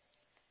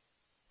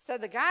 So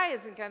the guy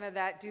isn't going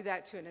to do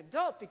that to an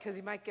adult because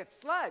he might get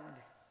slugged.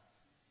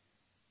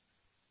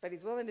 But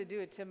he's willing to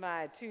do it to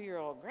my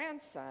 2-year-old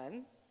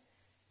grandson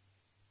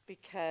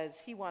because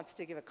he wants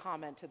to give a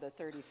comment to the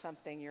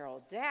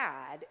 30-something-year-old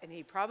dad, and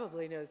he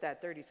probably knows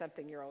that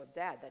 30-something-year-old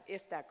dad, that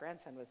if that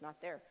grandson was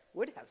not there,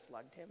 would have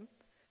slugged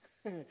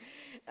him.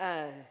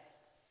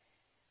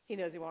 He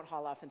knows he won't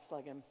haul off and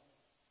slug him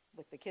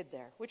with the kid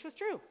there, which was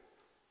true.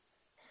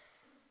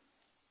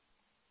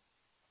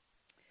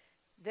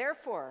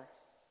 Therefore,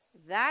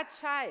 that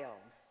child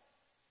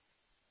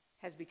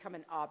has become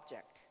an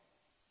object,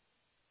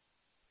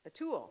 a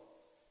tool,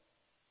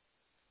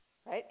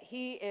 right?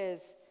 He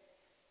is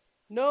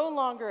no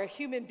longer a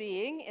human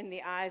being in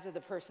the eyes of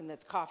the person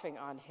that's coughing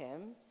on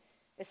him,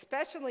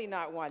 especially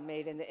not one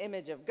made in the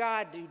image of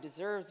God who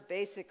deserves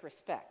basic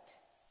respect.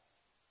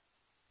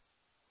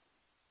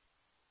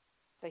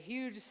 The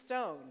huge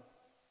stone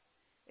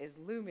is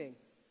looming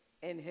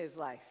in his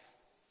life.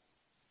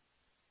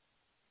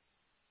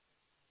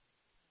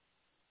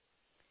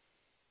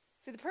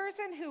 See, the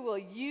person who will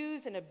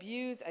use and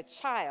abuse a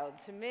child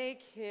to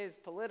make his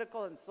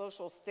political and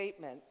social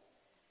statement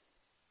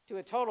to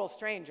a total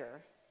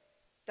stranger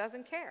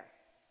doesn't care.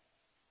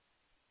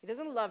 He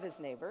doesn't love his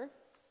neighbor.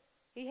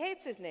 He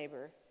hates his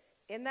neighbor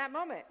in that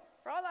moment.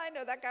 For all I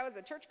know, that guy was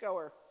a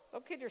churchgoer.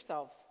 Don't kid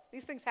yourselves.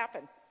 These things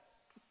happen.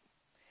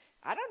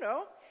 I don't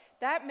know.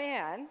 That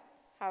man,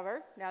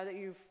 however, now that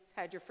you've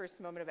had your first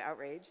moment of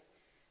outrage,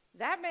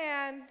 that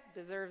man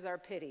deserves our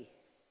pity.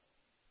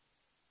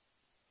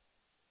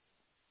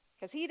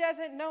 Because he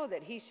doesn't know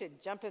that he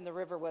should jump in the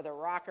river with a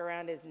rock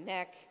around his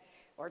neck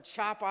or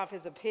chop off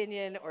his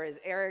opinion or his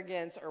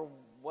arrogance or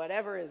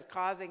whatever is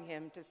causing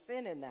him to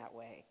sin in that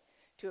way,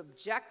 to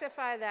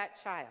objectify that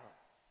child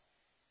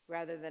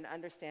rather than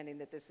understanding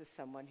that this is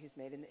someone who's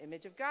made in the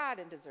image of God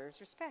and deserves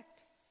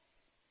respect.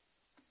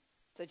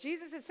 So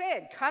Jesus is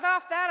saying, cut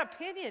off that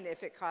opinion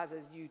if it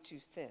causes you to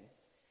sin.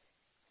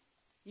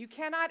 You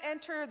cannot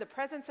enter the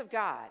presence of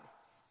God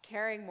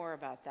caring more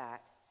about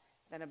that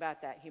than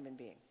about that human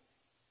being.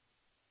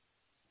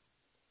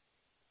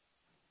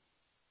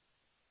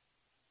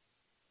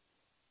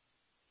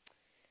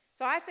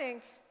 So I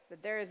think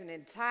that there is an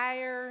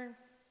entire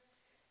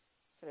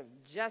sort of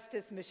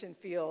justice mission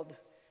field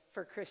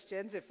for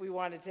Christians, if we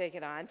want to take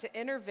it on, to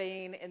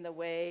intervene in the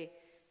way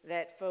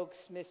that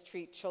folks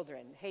mistreat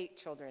children, hate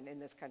children in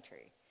this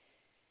country.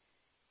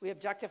 We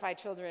objectify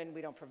children,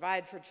 we don't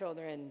provide for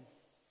children,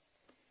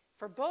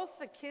 for both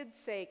the kids'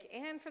 sake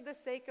and for the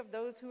sake of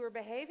those who are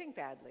behaving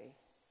badly.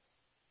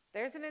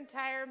 There's an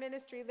entire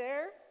ministry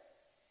there.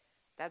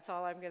 That's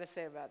all I'm going to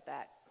say about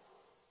that.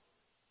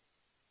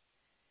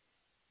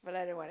 But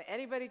I don't want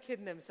anybody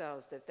kidding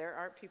themselves that there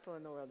aren't people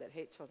in the world that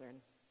hate children.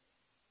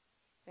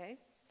 Okay?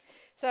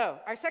 So,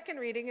 our second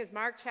reading is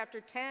Mark chapter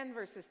 10,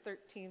 verses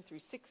 13 through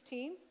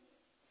 16.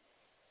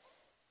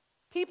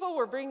 People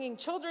were bringing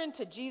children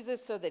to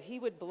Jesus so that he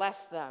would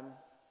bless them,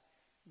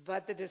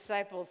 but the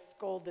disciples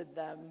scolded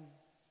them.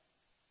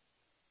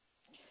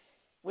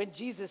 When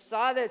Jesus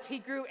saw this, he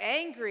grew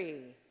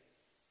angry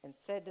and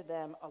said to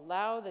them,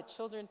 "Allow the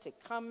children to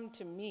come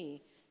to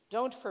me.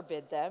 Don't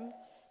forbid them,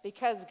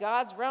 because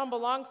God's realm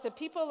belongs to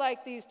people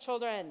like these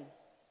children.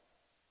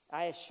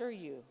 I assure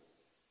you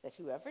that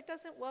whoever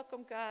doesn't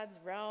welcome God's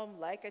realm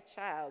like a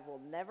child will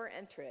never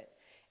enter it."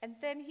 And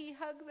then he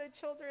hugged the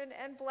children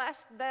and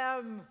blessed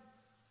them.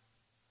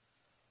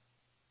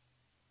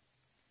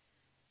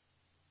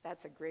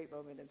 That's a great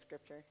moment in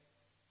Scripture.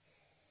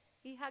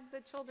 He hugged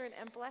the children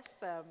and blessed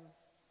them.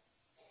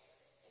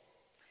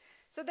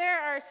 So there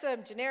are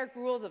some generic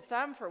rules of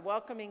thumb for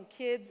welcoming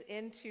kids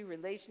into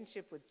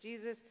relationship with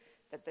Jesus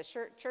that the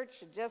church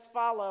should just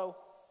follow.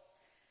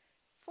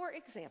 For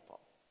example,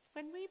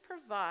 when we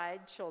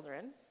provide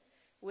children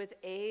with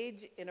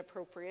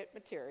age-inappropriate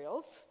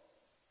materials,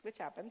 which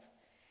happens,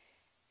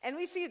 and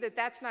we see that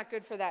that's not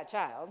good for that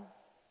child,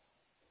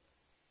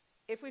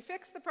 if we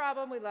fix the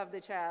problem, we love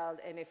the child,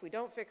 and if we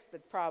don't fix the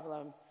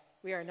problem,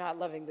 we are not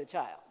loving the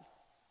child.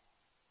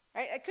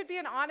 Right? It could be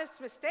an honest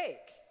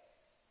mistake.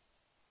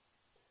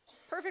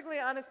 Perfectly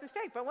honest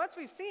mistake. But once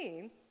we've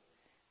seen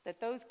that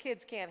those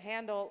kids can't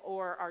handle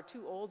or are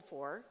too old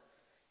for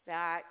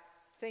that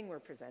thing we're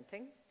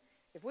presenting,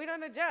 if we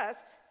don't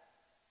adjust,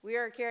 We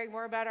are caring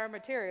more about our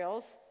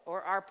materials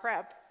or our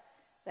prep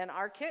than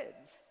our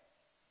kids.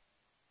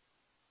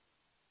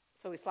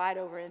 So we slide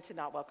over into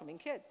not welcoming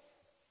kids.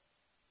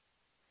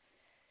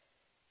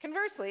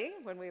 Conversely,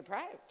 when we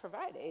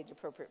provide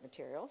age-appropriate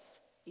materials,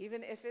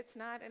 even if it's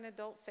not an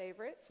adult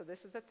favorite, so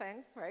this is a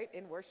thing, right,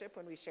 in worship,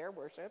 when we share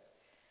worship,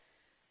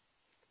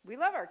 we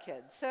love our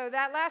kids. So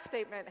that last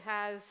statement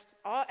has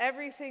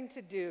everything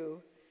to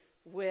do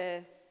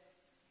with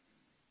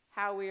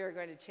how we are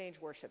going to change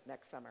worship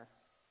next summer,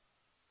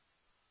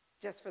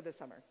 just for the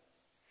summer.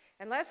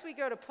 Unless we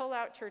go to pull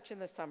out church in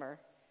the summer,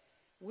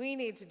 we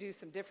need to do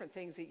some different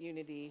things at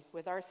Unity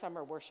with our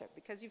summer worship,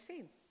 because you've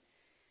seen,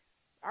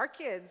 our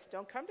kids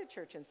don't come to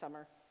church in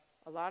summer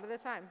a lot of the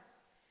time.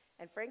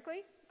 And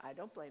frankly, I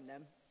don't blame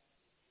them.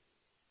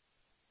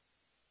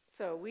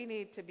 So we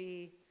need to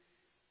be,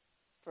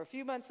 for a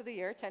few months of the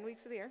year, 10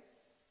 weeks of the year,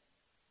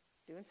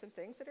 doing some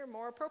things that are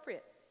more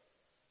appropriate.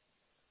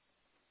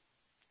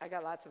 I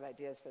got lots of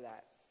ideas for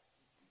that.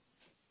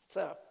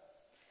 So,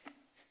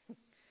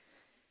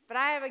 but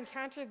I have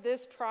encountered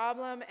this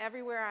problem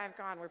everywhere I've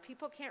gone, where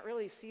people can't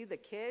really see the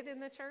kid in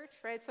the church,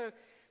 right? So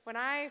when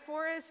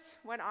Forrest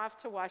went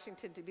off to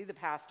Washington to be the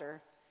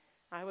pastor,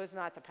 I was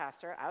not the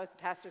pastor. I was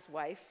the pastor's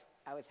wife.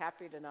 I was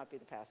happy to not be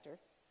the pastor.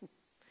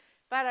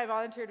 But I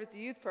volunteered with the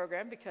youth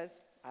program because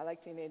I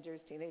like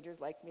teenagers. Teenagers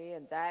like me,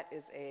 and that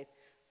is a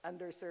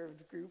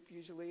underserved group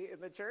usually in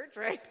the church,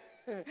 right?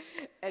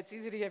 It's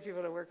easy to get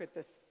people to work with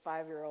the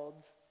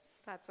 5-year-olds,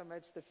 not so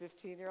much the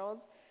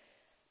 15-year-olds.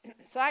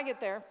 So I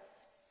get there.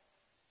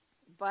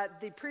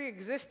 But the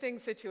pre-existing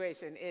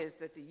situation is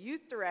that the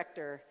youth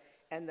director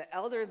and the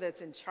elder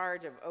that's in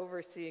charge of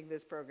overseeing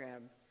this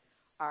program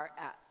are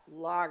at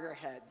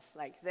loggerheads.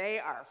 Like, they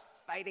are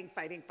fighting.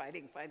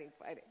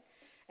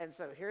 And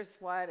so here's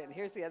one, and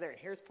here's the other, and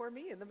here's poor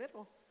me in the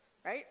middle,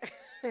 right?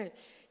 You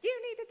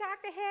need to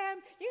talk to him.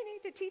 You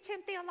need to teach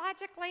him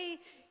theologically.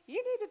 You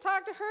need to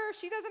talk to her.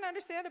 She doesn't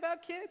understand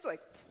about kids.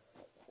 Like,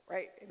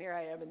 right? And here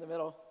I am in the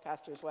middle,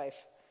 pastor's wife.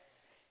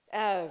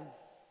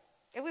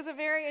 It was a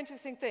very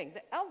interesting thing.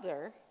 The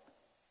elder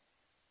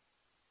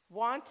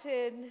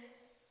wanted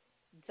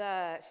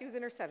she was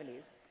in her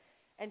 70s,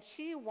 and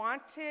she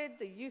wanted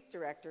the youth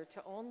director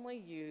to only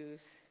use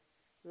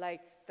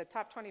like the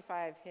top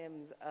 25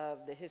 hymns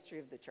of the history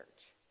of the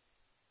church.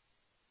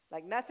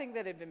 Like nothing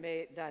that had been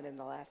done in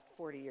the last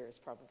 40 years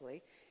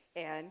probably,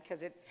 and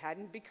because it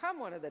hadn't become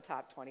one of the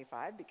top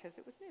 25 because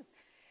it was new.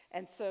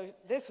 And so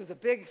this was a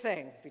big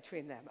thing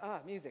between them. Oh,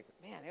 music,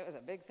 man, it was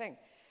a big thing.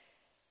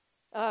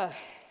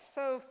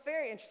 So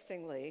very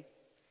interestingly,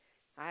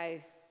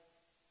 I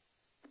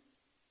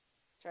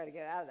try to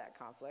get out of that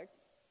conflict.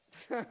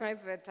 I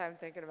spent time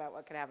thinking about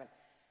what could happen.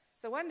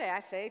 So one day I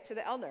say to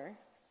the elder,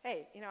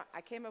 hey,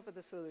 I came up with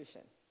a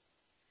solution.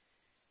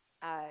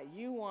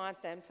 You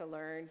want them to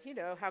learn,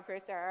 how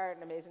great they are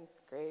and amazing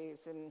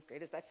grace and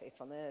great is thy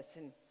faithfulness.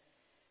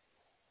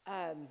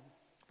 And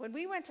when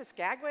we went to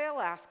Skagway,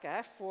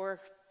 Alaska for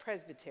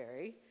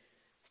Presbytery,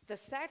 the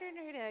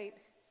Saturday night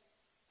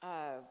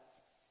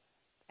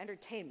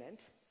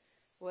entertainment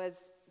was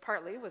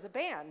a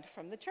band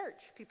from the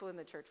church. People in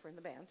the church were in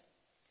the band.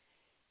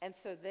 And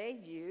so they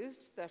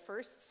used the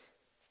first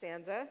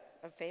stanza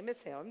of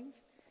famous hymns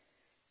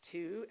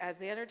as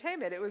the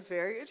entertainment. It was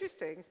very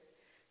interesting.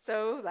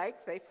 So,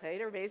 they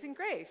played Amazing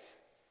Grace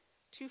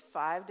to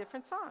 5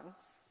 different songs.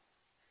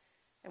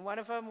 And one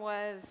of them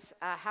was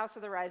House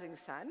of the Rising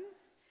Sun,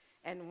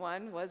 and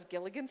one was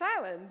Gilligan's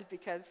Island,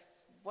 because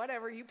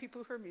whatever, you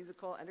people who are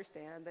musical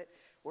understand that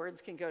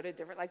words can go to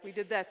different, like we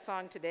did that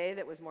song today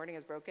that was Morning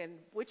Is Broken,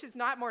 which is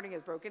not Morning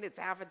Is Broken, it's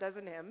half a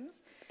dozen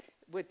hymns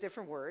with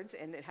different words,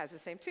 and it has the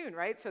same tune,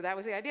 right? So that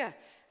was the idea.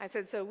 I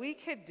said, so we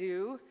could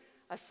do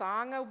a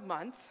song a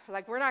month.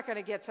 Like, we're not going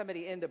to get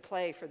somebody in to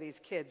play for these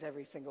kids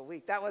every single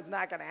week. That was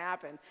not going to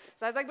happen.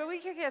 So I was like, but we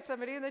could get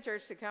somebody in the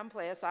church to come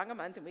play a song a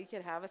month, and we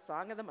could have a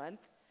song of the month,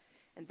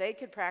 and they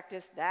could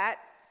practice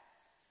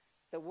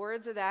the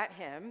words of that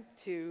hymn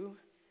to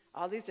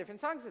all these different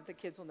songs that the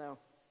kids will know.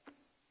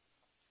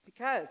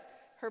 Because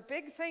her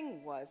big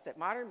thing was that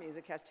modern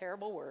music has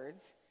terrible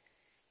words,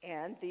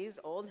 and these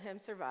old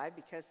hymns survive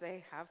because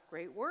they have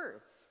great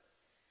words,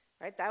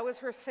 right? That was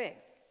her thing.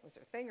 It was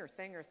her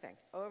thing,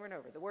 over and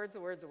over. The words.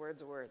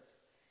 Well,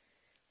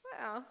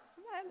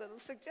 my little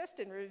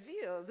suggestion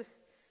revealed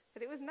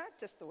that it was not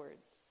just the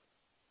words,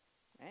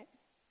 right?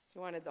 She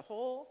wanted the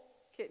whole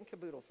kit and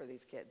caboodle for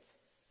these kids.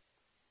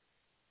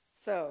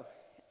 So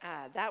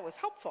that was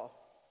helpful.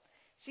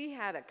 She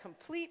had a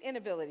complete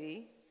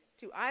inability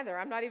to either,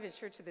 I'm not even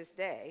sure to this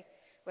day,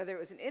 whether it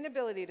was an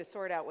inability to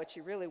sort out what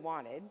she really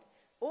wanted,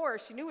 or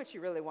she knew what she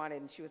really wanted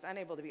and she was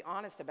unable to be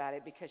honest about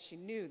it because she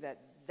knew that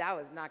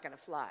was not going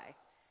to fly.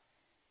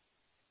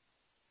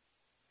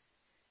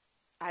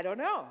 I don't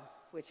know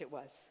which it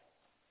was.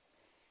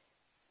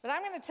 But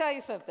I'm going to tell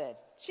you something.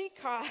 She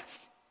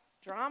caused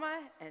drama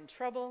and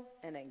trouble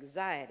and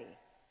anxiety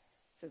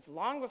since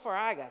long before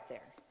I got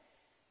there.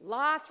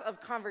 Lots of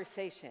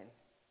conversation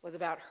was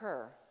about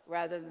her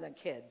rather than the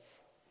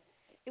kids.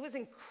 It was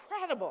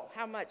incredible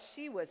how much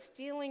she was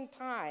stealing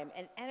time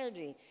and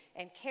energy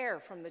and care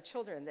from the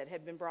children that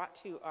had been brought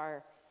to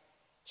our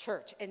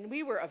church. And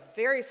we were a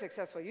very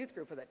successful youth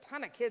group with a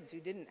ton of kids who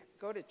didn't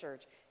go to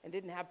church and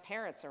didn't have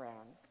parents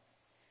around.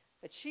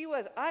 But she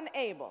was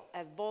unable,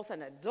 as both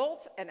an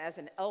adult and as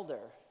an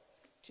elder,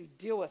 to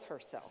deal with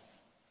herself.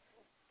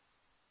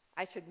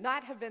 I should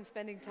not have been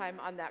spending time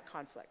on that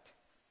conflict.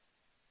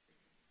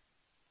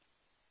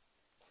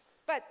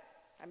 But,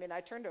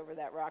 I turned over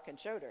that rock and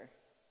showed her,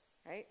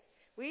 right?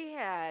 We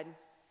had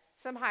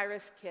some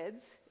high-risk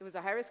kids. It was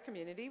a high-risk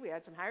community. We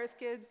had some high-risk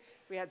kids,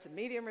 we had some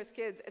medium-risk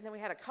kids, and then we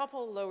had a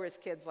couple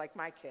low-risk kids like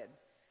my kid.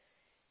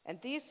 And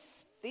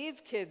these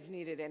kids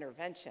needed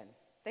intervention.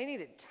 They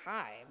needed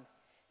time,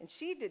 and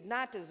she did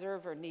not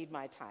deserve or need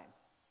my time.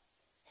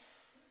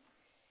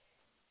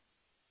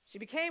 She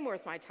became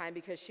worth my time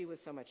because she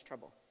was so much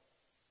trouble.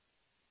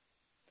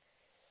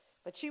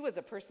 But she was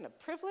a person of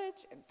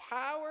privilege and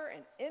power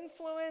and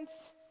influence,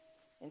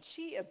 and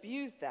she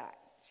abused that.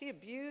 She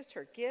abused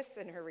her gifts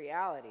and her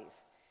realities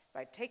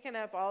by taking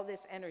up all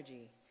this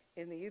energy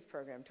in the youth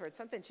program towards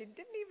something she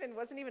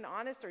wasn't even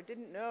honest or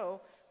didn't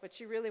know what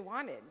she really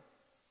wanted.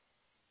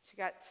 She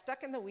got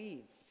stuck in the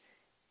weeds.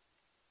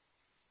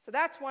 So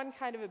that's one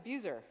kind of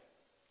abuser.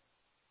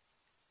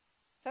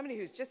 Somebody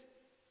who's just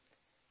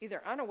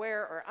either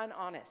unaware or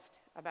unhonest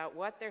about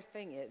what their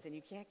thing is, and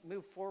you can't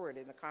move forward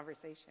in the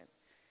conversation.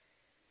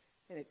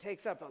 And it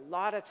takes up a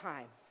lot of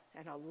time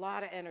and a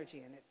lot of energy,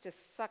 and it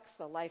just sucks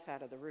the life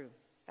out of the room.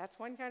 That's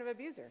one kind of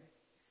abuser.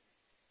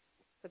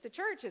 But the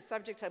church is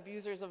subject to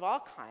abusers of all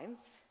kinds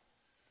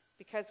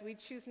because we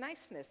choose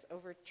niceness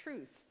over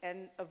truth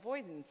and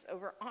avoidance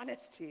over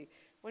honesty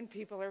when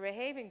people are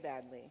behaving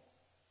badly.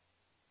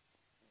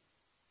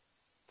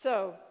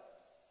 So,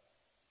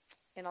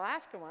 in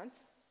Alaska once,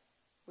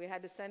 we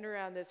had to send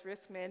around this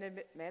risk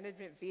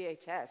management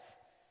VHS.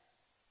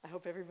 I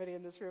hope everybody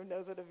in this room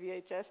knows what a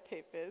VHS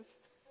tape is.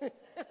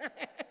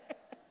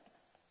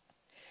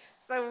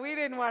 So we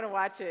didn't want to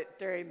watch it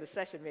during the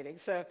session meeting.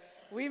 So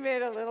we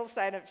made a little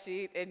sign-up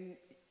sheet, and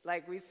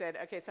we said,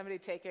 okay, somebody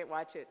take it,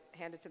 watch it,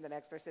 hand it to the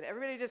next person.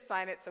 Everybody just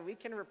sign it so we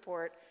can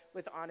report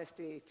with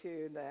honesty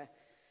to the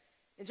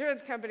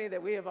insurance company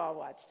that we have all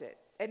watched it.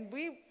 And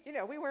we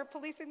weren't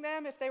policing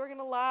them. If they were going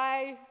to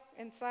lie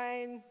and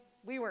sign,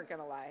 we weren't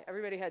going to lie.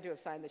 Everybody had to have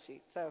signed the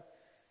sheet. So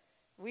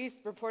we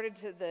reported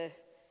to the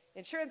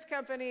insurance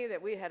company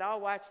that we had all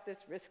watched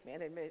this risk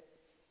management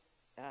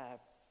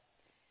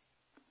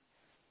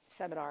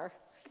seminar,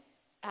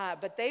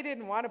 but they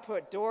didn't want to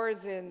put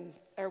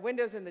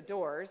windows in the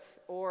doors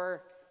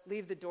or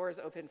leave the doors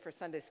open for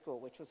Sunday school,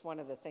 which was one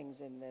of the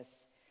things in this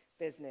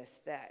business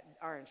that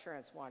our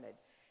insurance wanted.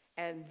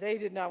 And they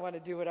did not want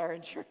to do what our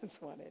insurance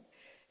wanted.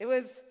 It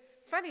was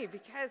funny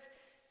because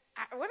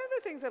one of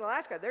the things in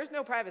Alaska, there's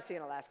no privacy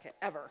in Alaska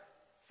ever.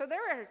 So there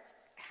are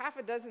half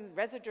a dozen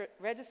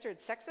registered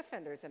sex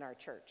offenders in our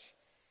church.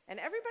 And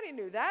everybody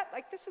knew that.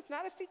 This was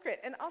not a secret.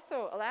 And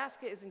also,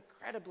 Alaska is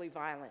incredibly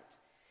violent.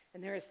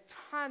 And there is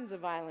tons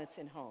of violence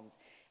in homes.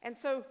 And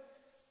so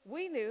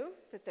we knew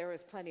that there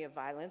was plenty of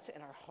violence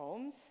in our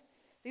homes.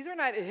 These are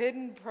not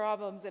hidden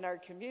problems in our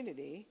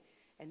community,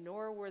 and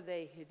nor were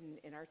they hidden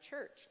in our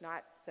church,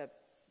 not the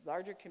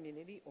larger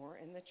community or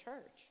in the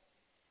church.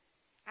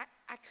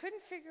 I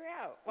couldn't figure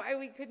out why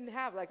we couldn't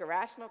have a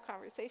rational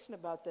conversation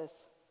about this.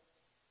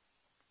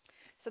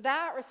 So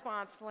that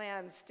response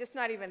lands, just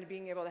not even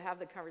being able to have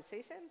the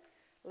conversation,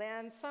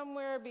 lands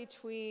somewhere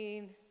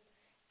between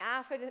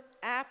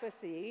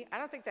apathy. I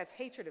don't think that's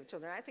hatred of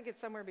children. I think it's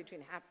somewhere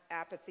between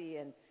apathy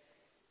and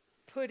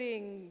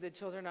putting the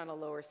children on a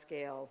lower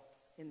scale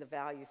in the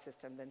value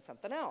system than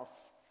something else.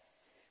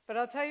 But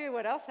I'll tell you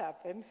what else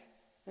happened.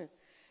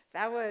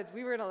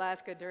 We were in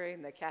Alaska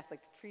during the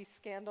Catholic priest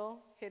scandal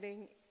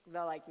hitting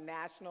the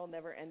national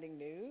never-ending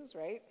news,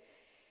 right?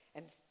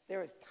 And there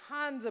was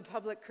tons of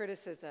public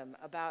criticism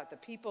about the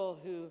people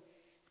who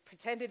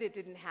pretended it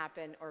didn't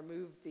happen or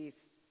moved these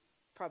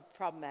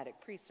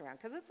problematic priests around.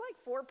 Because it's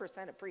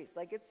 4% of priests.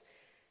 It's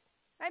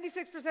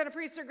 96% of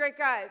priests are great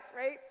guys,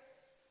 right?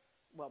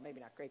 Well, maybe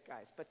not great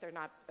guys, but they're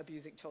not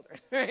abusing children,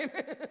 right?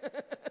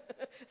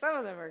 Some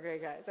of them are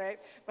great guys, right?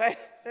 But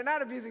they're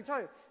not abusing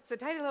children. It's a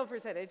tiny little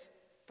percentage,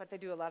 but they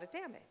do a lot of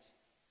damage.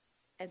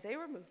 And they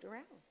were moved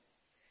around.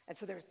 And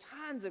so there was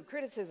tons of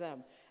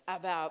criticism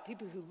about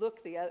people who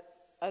look the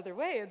other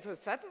way. And so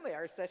suddenly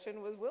our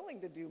session was willing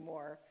to do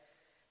more.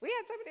 We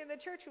had somebody in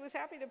the church who was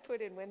happy to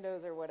put in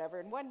windows or whatever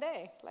in one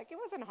day. It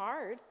wasn't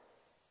hard.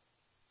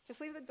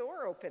 Just leave the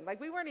door open.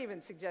 We weren't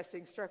even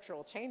suggesting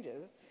structural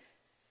changes.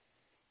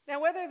 Now,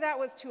 whether that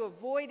was to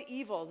avoid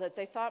evil that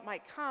they thought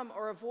might come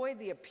or avoid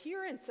the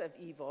appearance of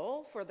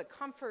evil for the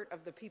comfort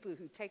of the people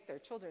who take their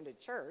children to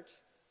church,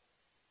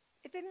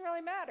 it didn't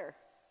really matter.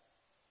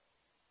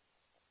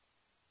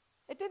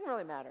 It didn't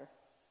really matter.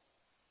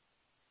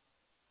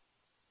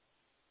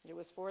 It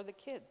was for the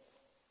kids.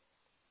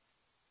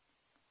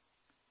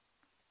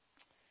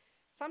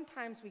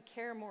 Sometimes we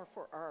care more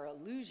for our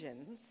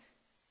illusions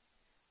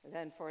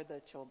than for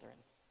the children.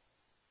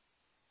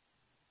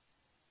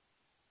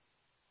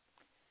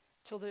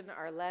 Children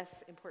are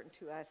less important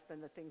to us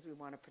than the things we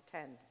want to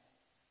pretend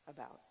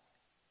about.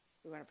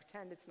 We want to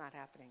pretend it's not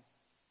happening,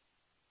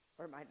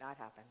 or it might not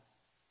happen.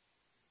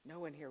 No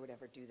one here would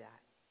ever do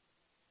that.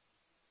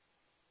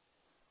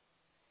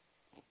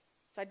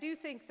 So I do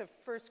think the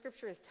first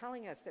scripture is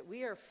telling us that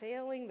we are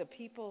failing the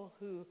people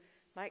who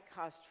might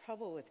cause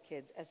trouble with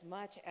kids as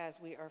much as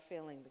we are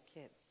failing the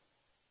kids,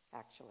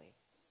 actually.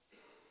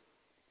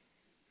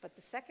 But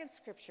the second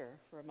scripture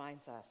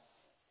reminds us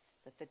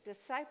that the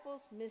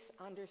disciples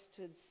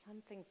misunderstood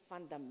something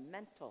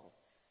fundamental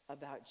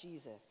about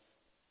Jesus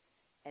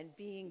and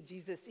being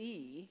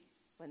Jesus-y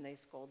when they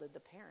scolded the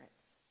parents.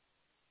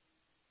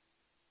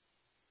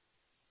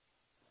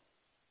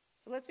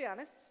 So let's be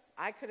honest.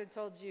 I could have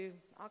told you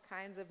all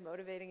kinds of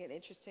motivating and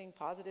interesting,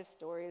 positive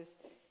stories,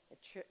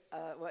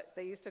 what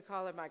they used to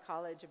call in my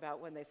college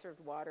about when they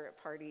served water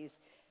at parties,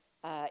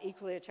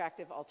 equally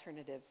attractive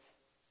alternatives.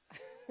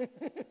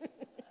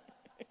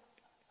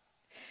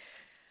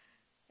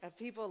 Of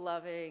people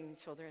loving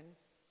children,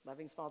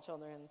 loving small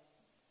children,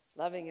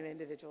 loving an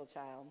individual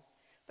child.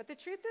 But the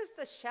truth is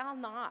the shall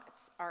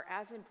nots are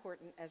as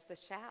important as the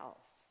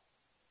shalls.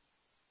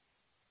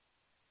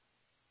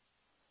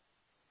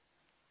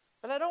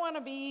 But I don't want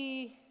to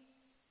be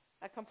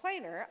a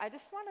complainer. I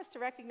just want us to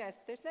recognize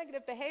that there's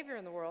negative behavior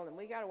in the world and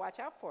we got to watch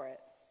out for it.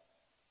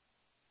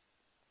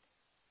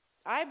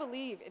 I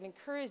believe in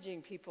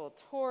encouraging people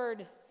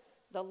toward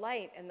the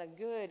light and the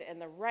good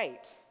and the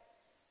right,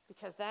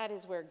 because that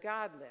is where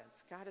God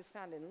lives. God is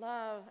found in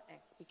love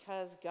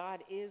because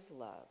God is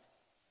love.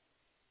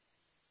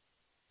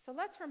 So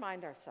let's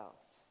remind ourselves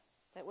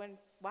that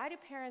why do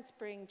parents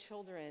bring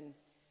children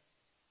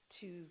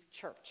to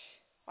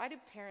church? Why do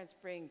parents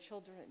bring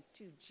children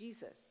to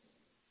Jesus?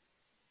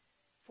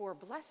 For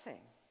blessing,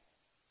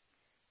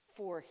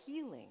 for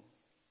healing,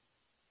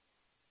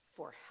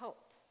 for help.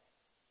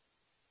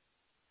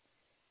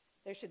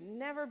 There should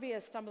never be a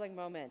stumbling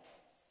moment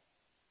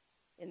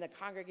in the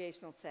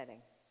congregational setting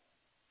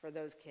for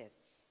those kids.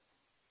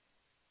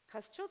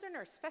 Because children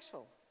are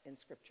special in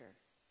Scripture.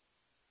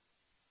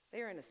 They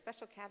are in a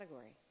special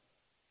category.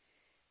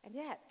 And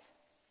yet,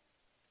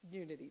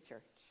 Unity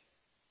Church.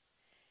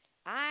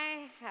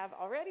 I have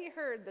already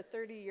heard the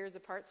 30 years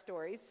apart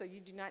stories, so you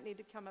do not need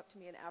to come up to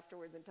me and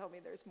afterwards and tell me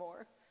there's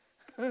more.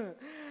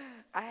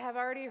 I have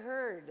already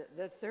heard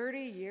the 30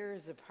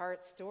 years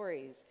apart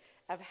stories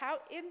of how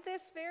in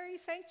this very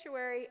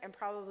sanctuary, and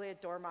probably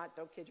at Dormont,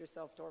 don't kid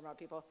yourself, Dormont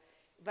people,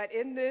 but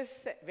in this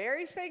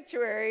very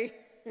sanctuary,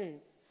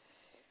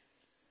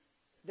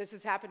 this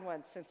has happened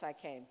once since I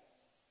came,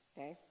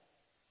 okay?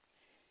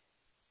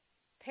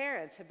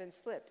 Parents have been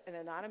slipped an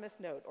anonymous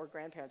note, or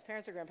grandparents,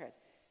 parents or grandparents,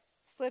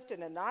 slipped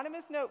an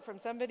anonymous note from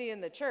somebody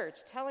in the church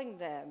telling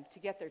them to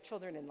get their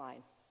children in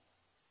line,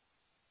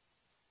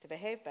 to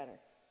behave better.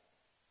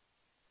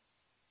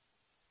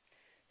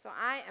 So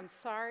I am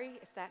sorry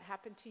if that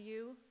happened to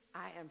you.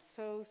 I am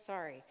so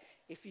sorry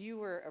if you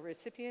were a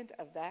recipient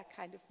of that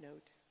kind of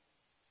note.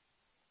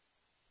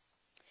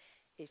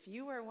 If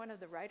you are one of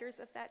the writers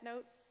of that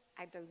note,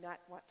 I do not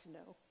want to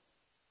know.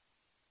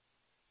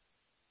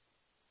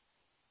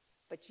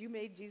 But you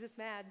made Jesus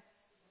mad.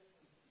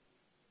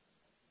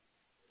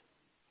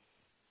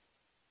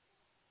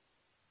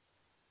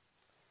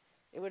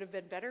 It would have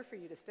been better for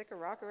you to stick a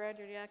rock around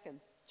your neck and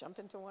jump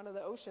into one of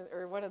the ocean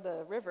or one of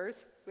the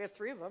rivers. We have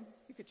 3 of them.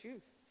 You could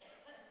choose.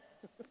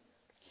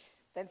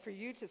 Than for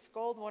you to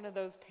scold one of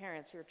those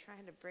parents who are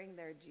trying to bring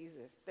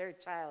their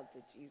child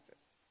to Jesus.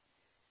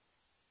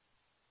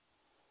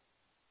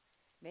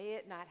 May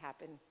it not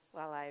happen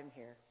while I am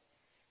here,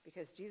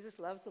 because Jesus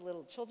loves the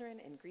little children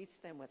and greets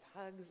them with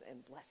hugs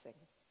and blessing.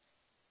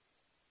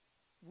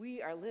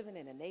 We are living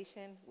in a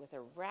nation with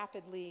a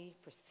rapidly,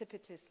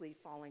 precipitously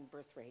falling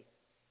birth rate.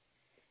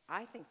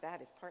 I think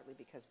that is partly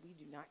because we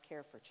do not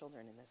care for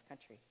children in this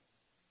country.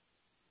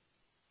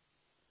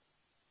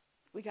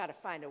 We got to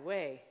find a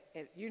way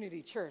at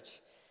Unity Church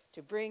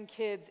to bring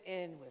kids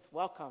in with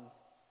welcome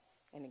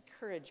and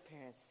encourage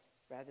parents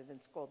rather than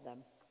scold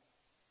them.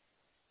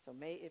 So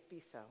may it be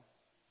so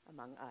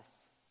among us.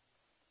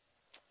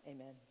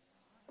 Amen.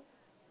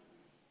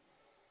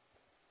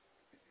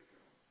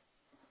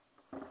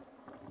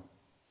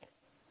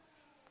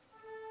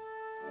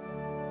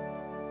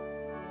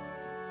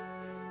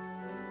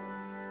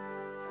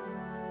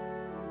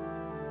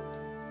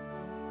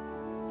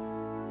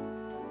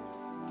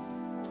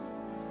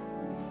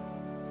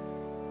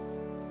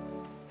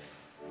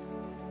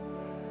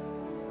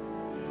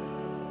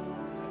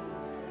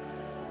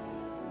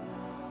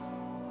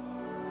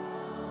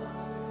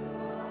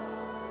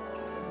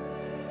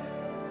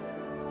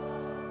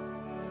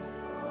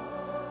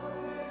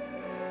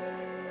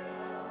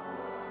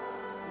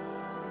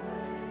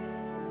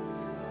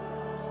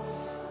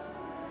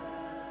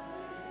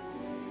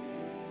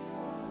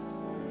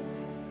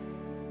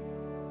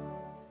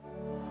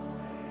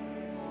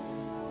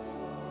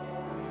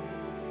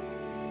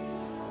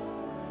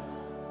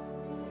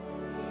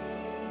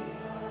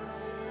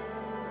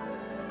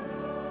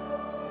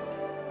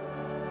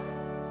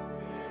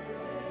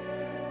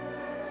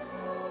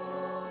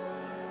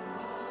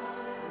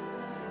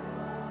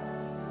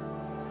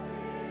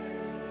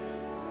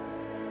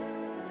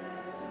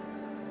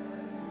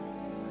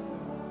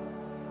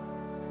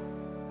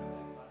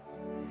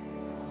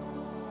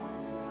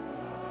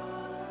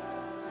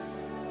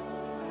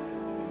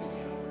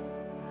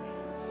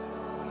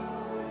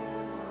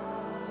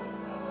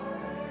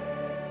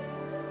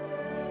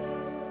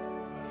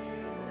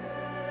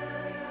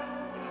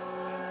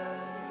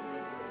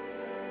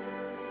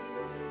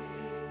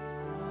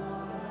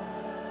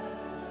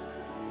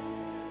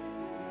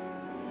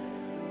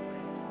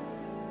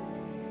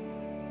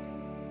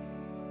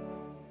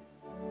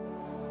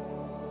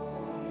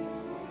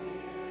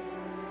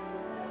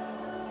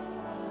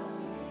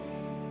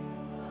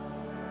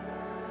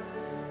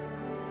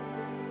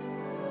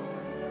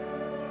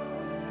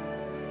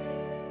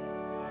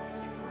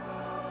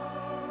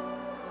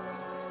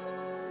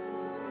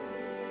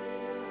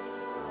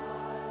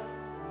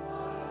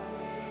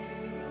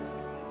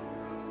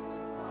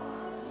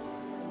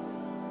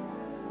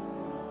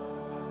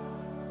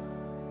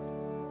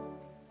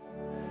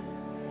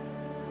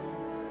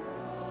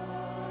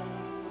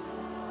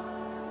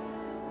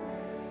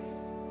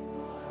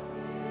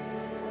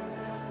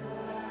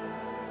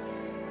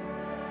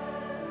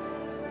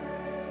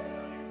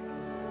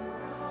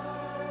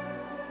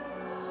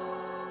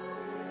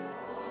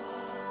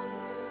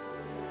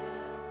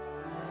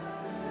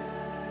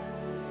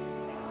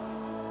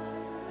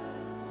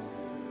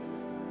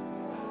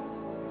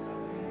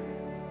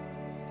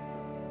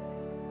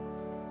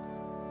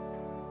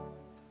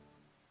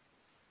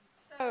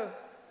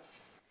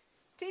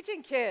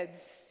 Teaching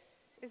kids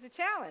is a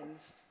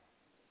challenge.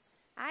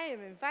 I am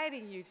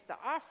inviting you to the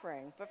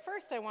offering, but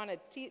first I want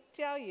to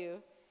tell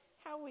you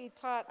how we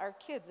taught our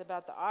kids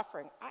about the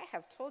offering. I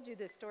have told you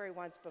this story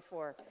once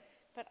before,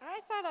 but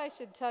I thought I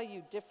should tell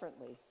you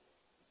differently.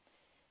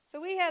 So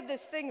we had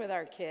this thing with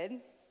our kid,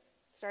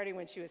 starting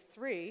when she was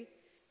 3.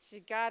 She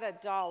got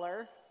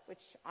 $1,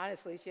 which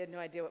honestly she had no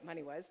idea what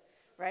money was,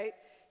 right?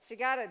 She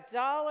got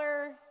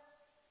 $1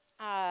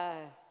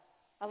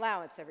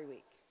 allowance every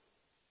week,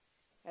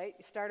 right?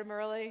 You start them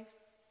early,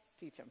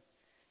 teach them.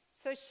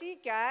 So she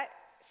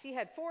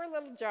had 4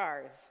 little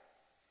jars,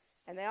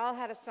 and they all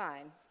had a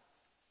sign.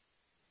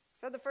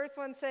 So the first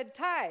one said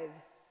tithe.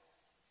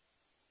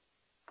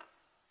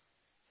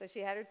 So she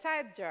had her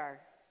tithe jar,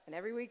 and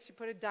every week she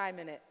put a dime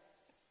in it.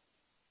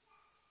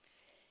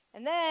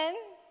 And then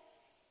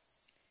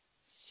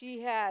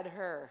she had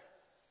her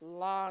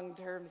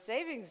long-term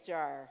savings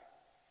jar,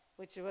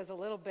 which was a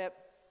little bit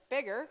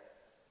bigger,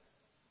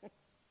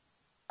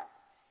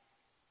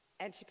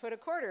 and she put a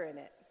quarter in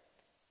it.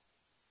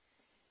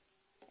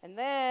 And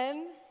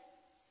then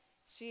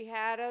she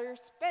had her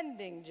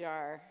spending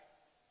jar,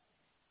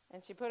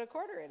 and she put a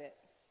quarter in it.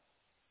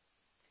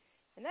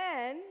 And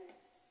then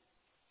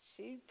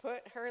she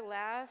put her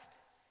last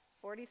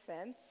 40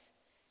 cents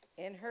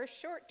in her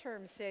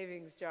short-term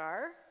savings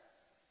jar.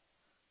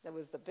 That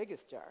was the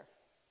biggest jar.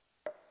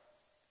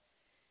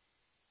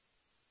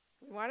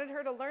 We wanted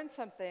her to learn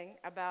something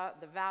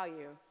about the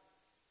value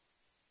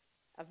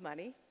of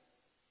money,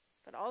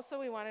 but also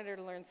we wanted her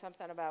to learn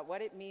something about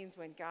what it means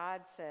when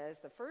God says,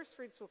 the first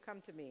fruits will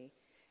come to me,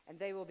 and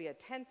they will be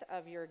 1/10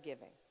 of your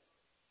giving,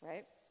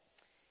 right?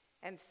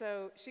 And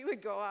so she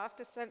would go off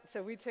to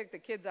so we took the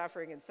kids'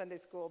 offering in Sunday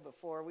school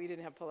before. We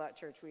didn't have pull-out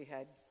church. We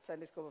had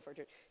Sunday school before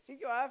church.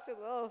 She'd go off to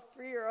the little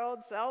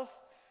 3-year-old self,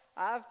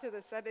 off to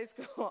the Sunday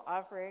school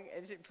offering,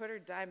 and she'd put her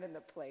dime in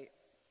the plate.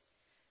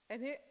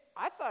 And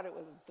I thought it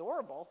was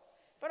adorable,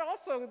 but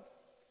also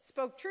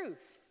spoke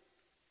truth.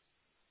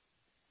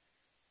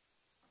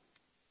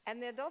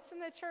 And the adults in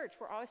the church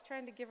were always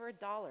trying to give her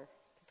 $1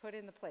 to put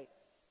in the plate.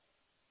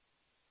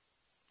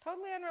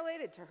 Totally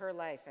unrelated to her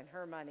life and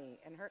her money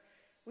and her.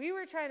 We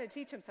were trying to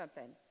teach them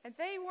something, and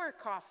they weren't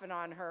coughing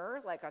on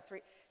her like a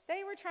 3.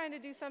 They were trying to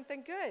do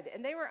something good,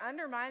 and they were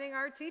undermining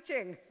our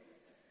teaching.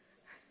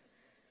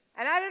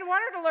 And I didn't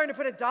want her to learn to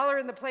put $1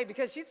 in the plate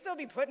because she'd still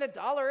be putting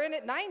 $1 in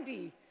at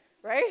 90,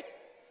 right?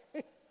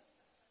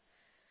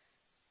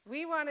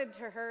 We wanted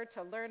her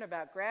to learn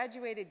about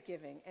graduated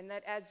giving, and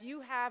that as you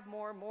have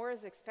more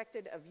is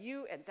expected of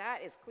you, and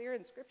that is clear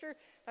in Scripture.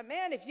 But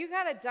man, if you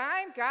got a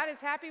dime, God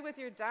is happy with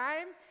your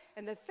dime.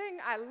 And the thing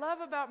I love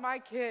about my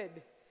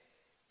kid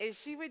is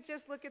she would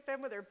just look at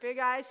them with her big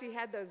eyes. She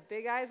had those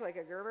big eyes like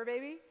a Gerber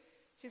baby.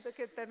 She'd look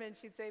at them and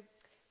she'd say,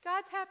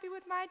 God's happy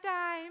with my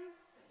dime.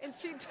 And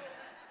she'd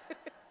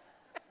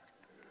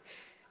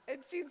and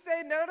she'd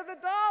say no to the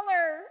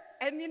 $1.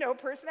 And,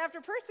 person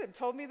after person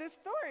told me this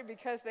story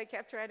because they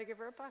kept trying to give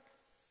her a buck.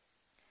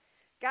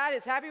 God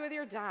is happy with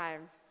your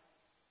dime.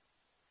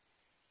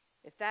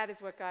 If that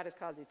is what God has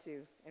called you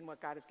to and what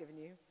God has given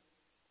you,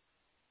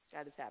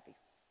 God is happy.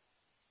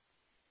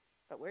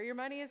 But where your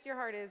money is, your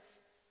heart is.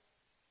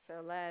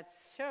 So let's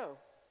show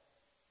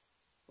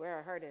where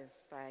our heart is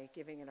by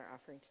giving in our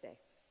offering today.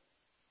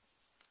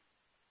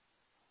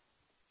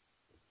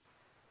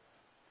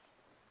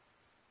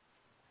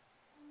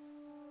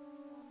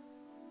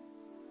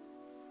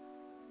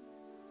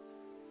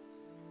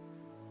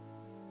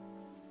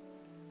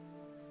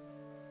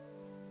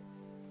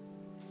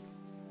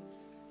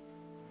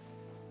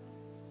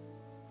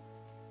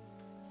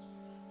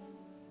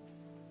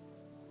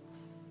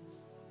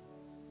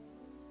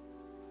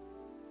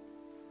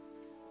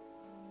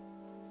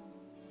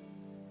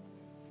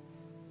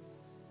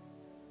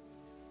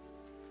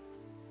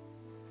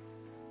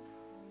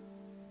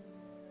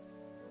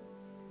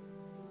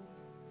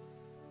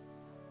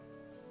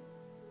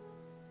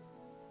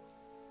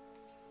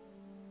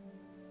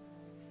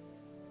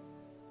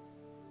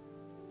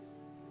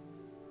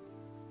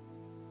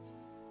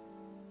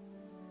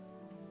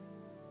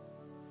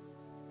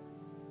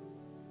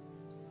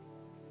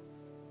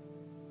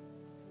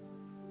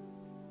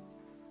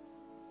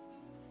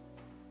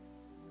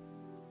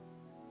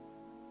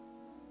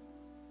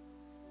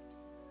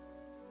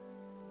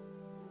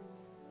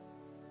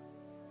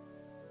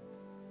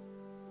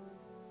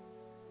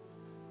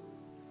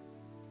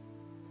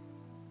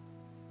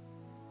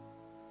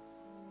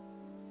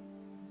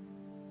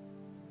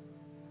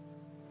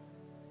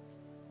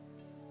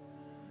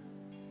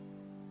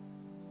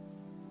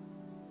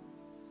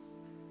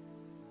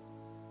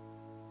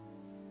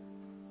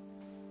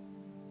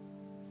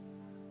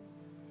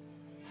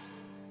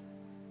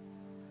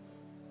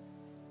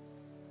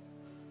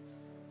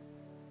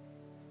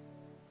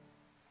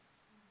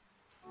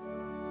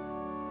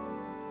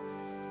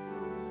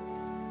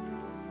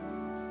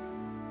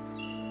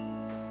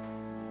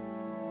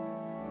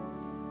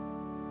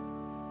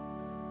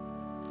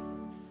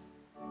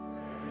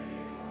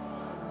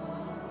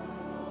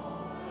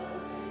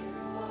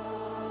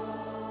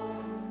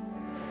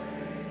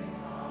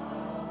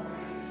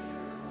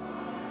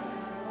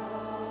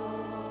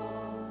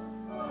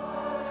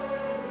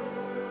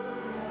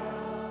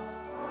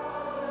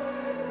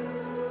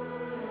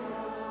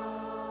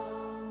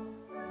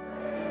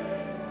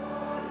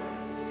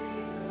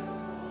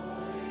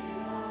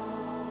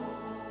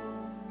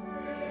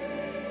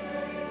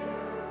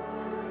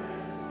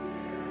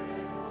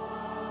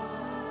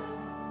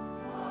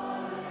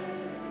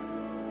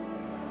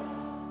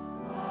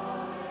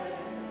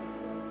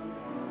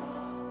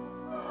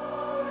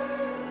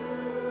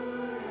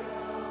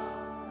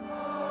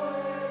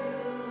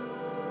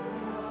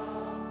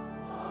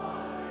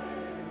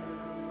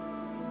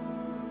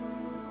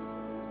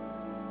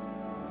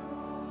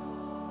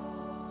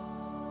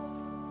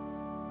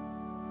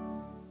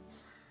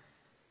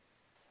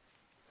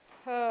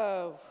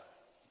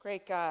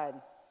 Great God,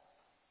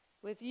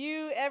 with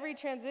you, every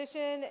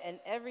transition and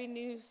every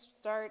new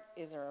start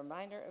is a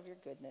reminder of your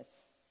goodness.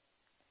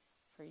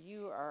 For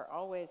you are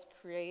always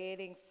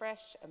creating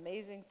fresh,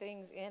 amazing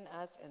things in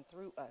us and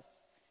through us.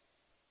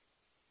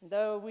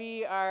 Though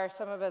we are,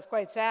 some of us,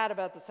 quite sad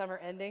about the summer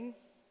ending,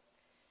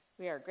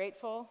 we are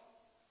grateful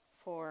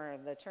for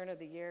the turn of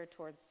the year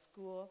towards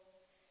school.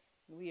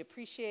 We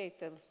appreciate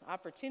the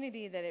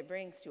opportunity that it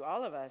brings to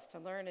all of us to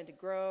learn and to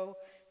grow,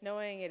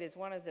 knowing it is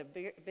one of the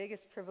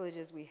biggest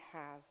privileges we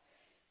have.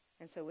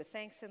 And so with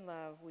thanks and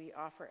love, we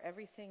offer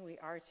everything we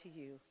are to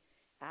you,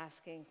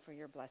 asking for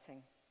your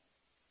blessing.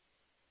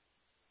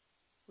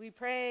 We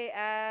pray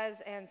as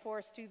and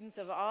for students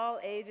of all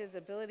ages,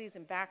 abilities,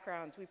 and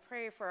backgrounds. We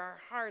pray for our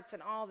hearts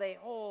and all they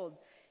hold,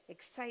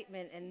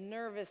 excitement and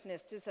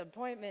nervousness,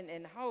 disappointment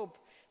and hope.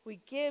 We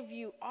give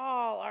you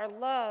all our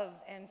love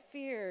and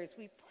fears.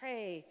 We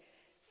pray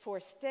for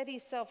steady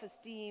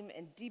self-esteem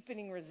and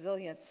deepening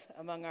resilience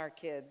among our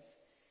kids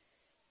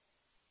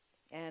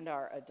and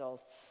our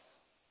adults.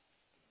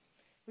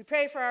 We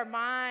pray for our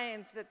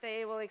minds that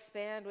they will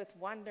expand with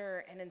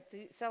wonder and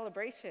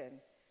celebration,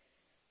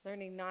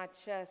 learning not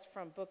just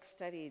from books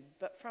studied,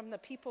 but from the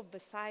people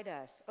beside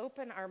us.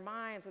 Open our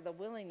minds with a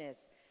willingness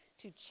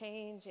to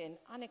change in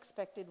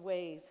unexpected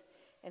ways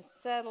and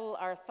settle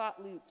our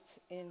thought loops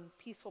in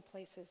peaceful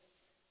places.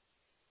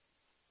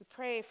 We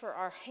pray for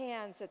our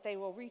hands that they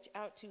will reach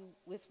out to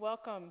with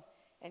welcome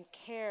and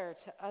care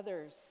to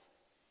others.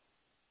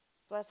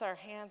 Bless our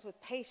hands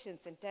with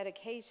patience and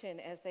dedication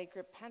as they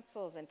grip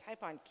pencils and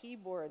type on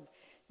keyboards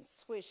and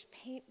swish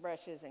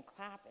paintbrushes and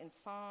clap in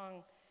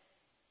song,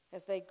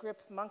 as they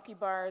grip monkey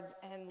bars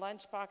and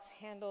lunchbox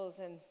handles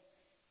and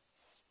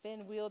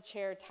spin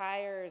wheelchair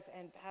tires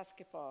and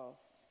basketballs.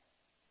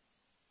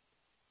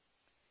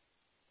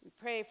 We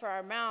pray for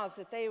our mouths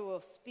that they will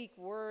speak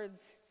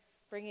words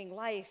bringing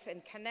life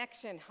and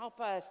connection.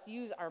 Help us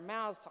use our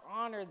mouths to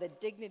honor the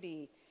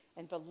dignity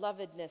and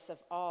belovedness of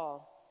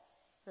all.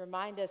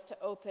 Remind us to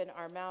open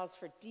our mouths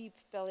for deep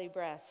belly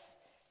breaths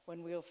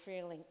when we're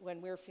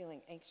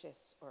feeling anxious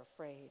or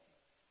afraid.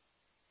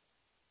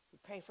 We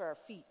pray for our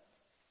feet,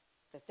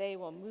 that they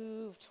will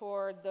move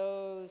toward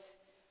those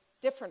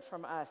different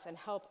from us and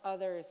help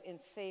others in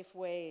safe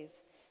ways.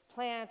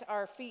 Plant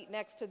our feet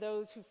next to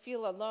those who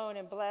feel alone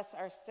and bless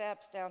our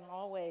steps down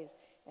hallways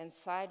and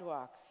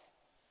sidewalks.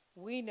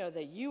 We know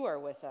that you are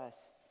with us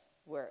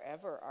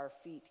wherever our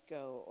feet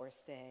go or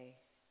stay.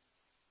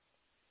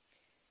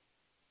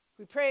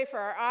 We pray for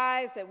our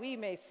eyes that we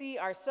may see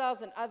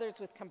ourselves and others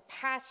with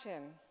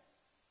compassion.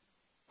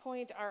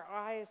 Point our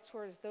eyes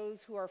towards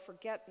those who are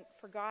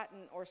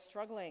forgotten or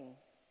struggling.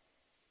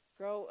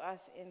 Grow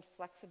us in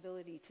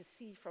flexibility to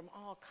see from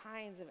all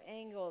kinds of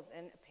angles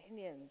and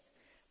opinions.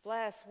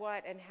 Bless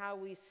what and how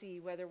we see,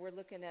 whether we're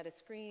looking at a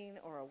screen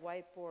or a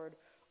whiteboard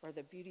or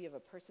the beauty of a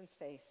person's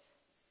face.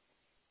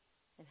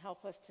 And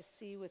help us to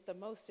see with the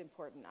most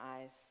important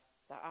eyes,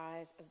 the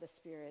eyes of the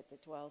Spirit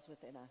that dwells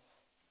within us.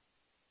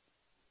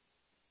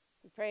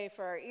 We pray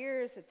for our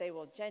ears that they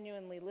will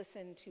genuinely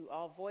listen to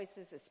all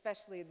voices,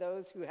 especially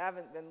those who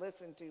haven't been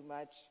listened to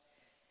much.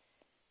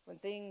 When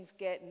things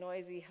get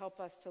noisy, help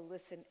us to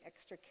listen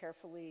extra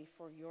carefully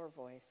for your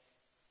voice.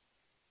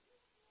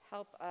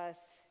 Help us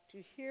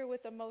to hear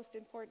with the most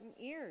important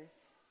ears,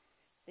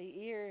 the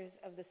ears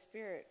of the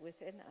Spirit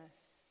within us.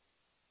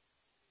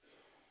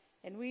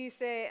 And we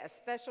say a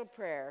special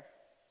prayer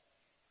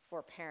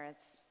for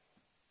parents.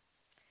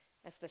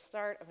 As the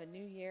start of a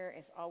new year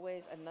is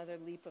always another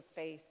leap of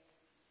faith.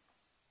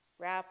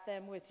 Wrap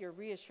them with your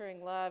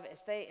reassuring love as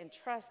they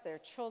entrust their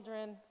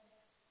children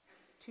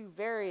to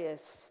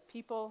various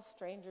people,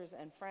 strangers,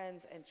 and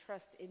friends, and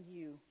trust in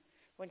you.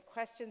 When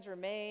questions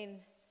remain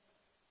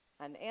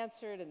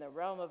unanswered and the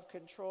realm of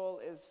control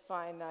is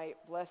finite,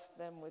 bless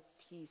them with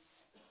peace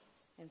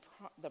and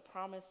the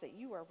promise that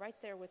you are right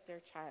there with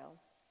their child,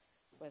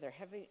 whether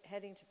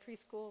heading to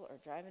preschool or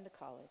driving to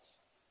college.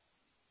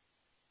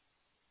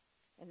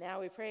 And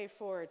now we pray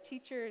for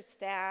teachers,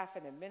 staff,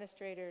 and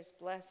administrators.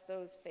 Bless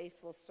those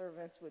faithful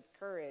servants with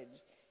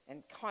courage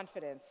and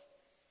confidence,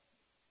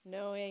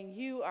 knowing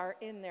you are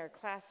in their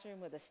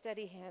classroom with a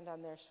steady hand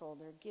on their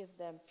shoulder. Give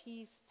them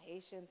peace,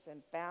 patience,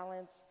 and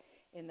balance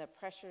in the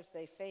pressures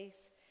they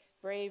face,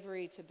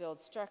 bravery to build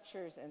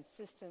structures and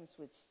systems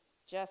which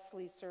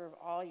justly serve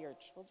all your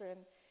children.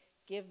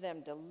 Give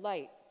them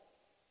delight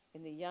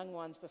in the young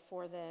ones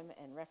before them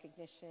and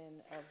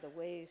recognition of the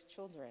ways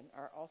children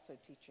are also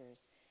teachers.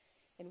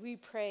 And we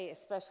pray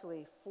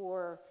especially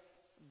for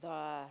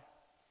the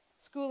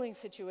schooling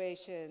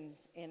situations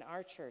in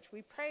our church.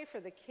 We pray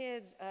for the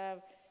kids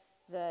of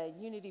the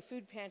Unity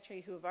Food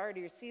Pantry who have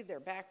already received their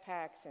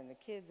backpacks, and the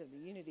kids of the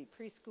Unity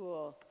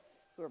Preschool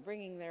who are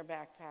bringing their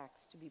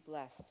backpacks to be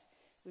blessed.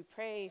 We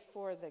pray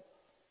for the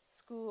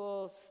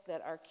schools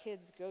that our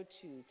kids go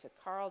to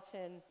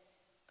Carleton,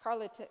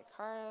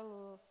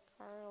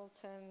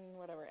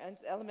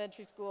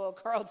 elementary school,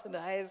 Carleton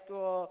High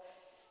School,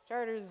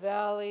 Charters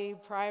Valley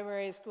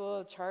Primary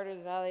School,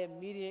 Charters Valley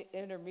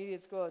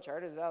Intermediate School,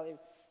 Charters Valley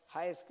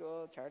High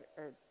School,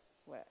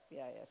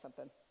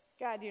 something.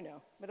 God, you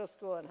know, middle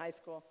school and high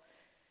school.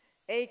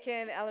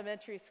 Aiken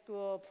Elementary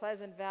School,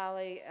 Pleasant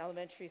Valley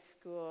Elementary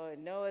School,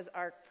 Noah's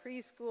Ark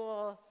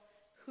Preschool,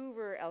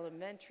 Hoover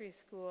Elementary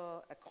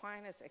School,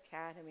 Aquinas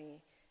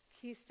Academy,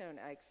 Keystone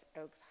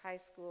Oaks High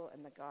School,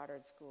 and the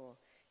Goddard School.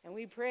 And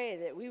we pray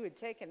that we would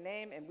take a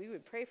name and we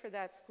would pray for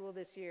that school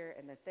this year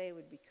and that they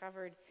would be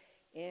covered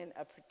in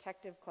a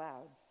protective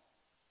cloud.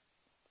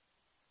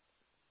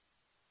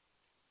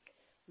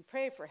 We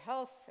pray for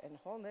health and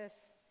wholeness,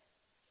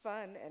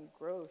 fun and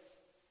growth,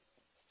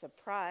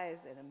 surprise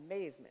and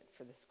amazement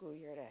for the school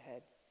year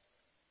ahead,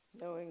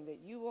 knowing that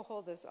you will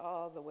hold us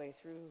all the way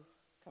through,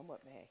 come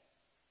what may.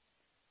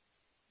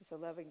 And so,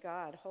 loving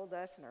God, hold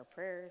us in our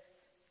prayers,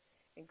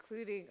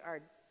 including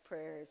our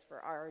prayers for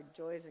our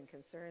joys and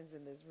concerns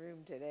in this room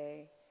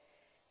today.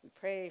 We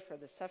pray for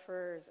the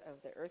sufferers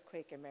of the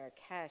earthquake in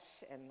Marrakesh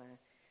and the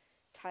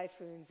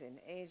typhoons in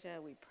Asia.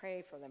 We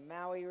pray for the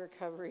Maui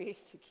recovery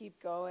to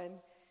keep going.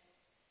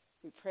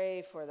 We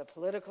pray for the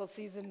political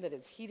season that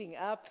is heating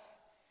up,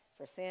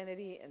 for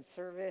sanity and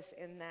service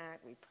in that.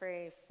 We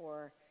pray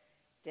for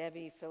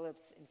Debbie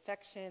Phillips'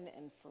 infection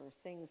and for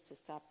things to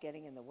stop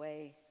getting in the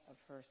way of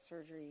her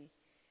surgery.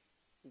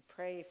 We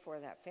pray for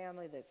that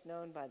family that's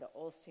known by the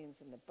Olsteins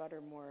and the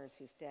Buttermores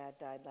whose dad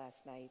died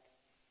last night.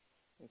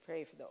 We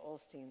pray for the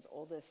Olsteins'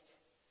 oldest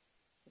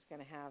who's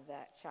going to have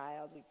that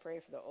child. We pray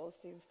for the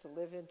Olsteins to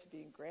live into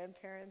being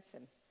grandparents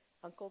and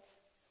uncles.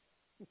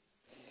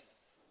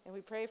 And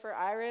we pray for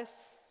Iris,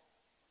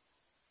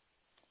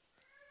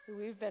 who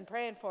we've been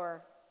praying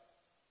for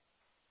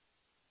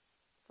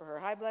her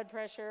high blood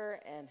pressure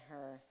and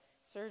her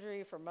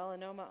surgery for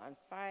melanoma on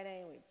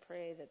Friday. We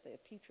pray that the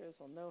Petras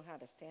will know how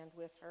to stand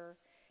with her.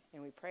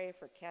 And we pray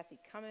for Kathy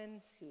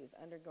Cummins, who is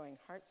undergoing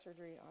heart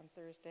surgery on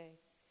Thursday.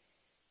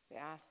 We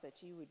ask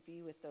that you would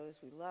be with those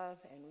we love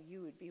and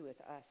you would be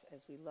with us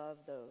as we love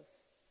those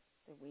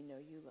that we know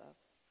you love.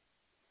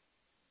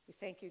 We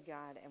thank you,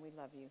 God, and we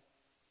love you.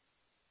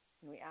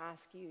 And we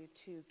ask you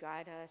to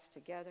guide us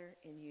together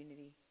in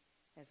unity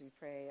as we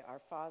pray, Our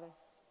Father,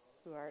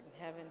 who art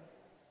in heaven,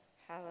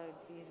 hallowed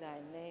be thy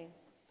name.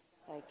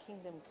 Thy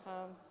kingdom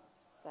come,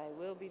 thy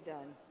will be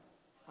done,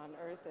 on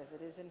earth as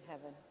it is in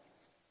heaven.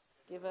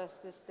 Give us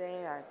this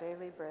day our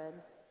daily bread,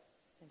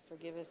 and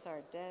forgive us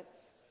our debts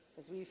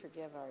as we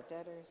forgive our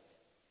debtors.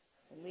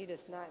 And lead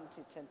us not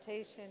into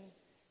temptation,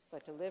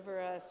 but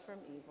deliver us from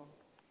evil.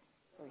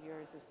 For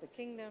yours is the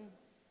kingdom,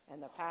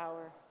 and the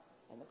power,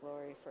 and the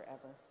glory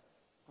forever.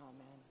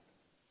 Amen.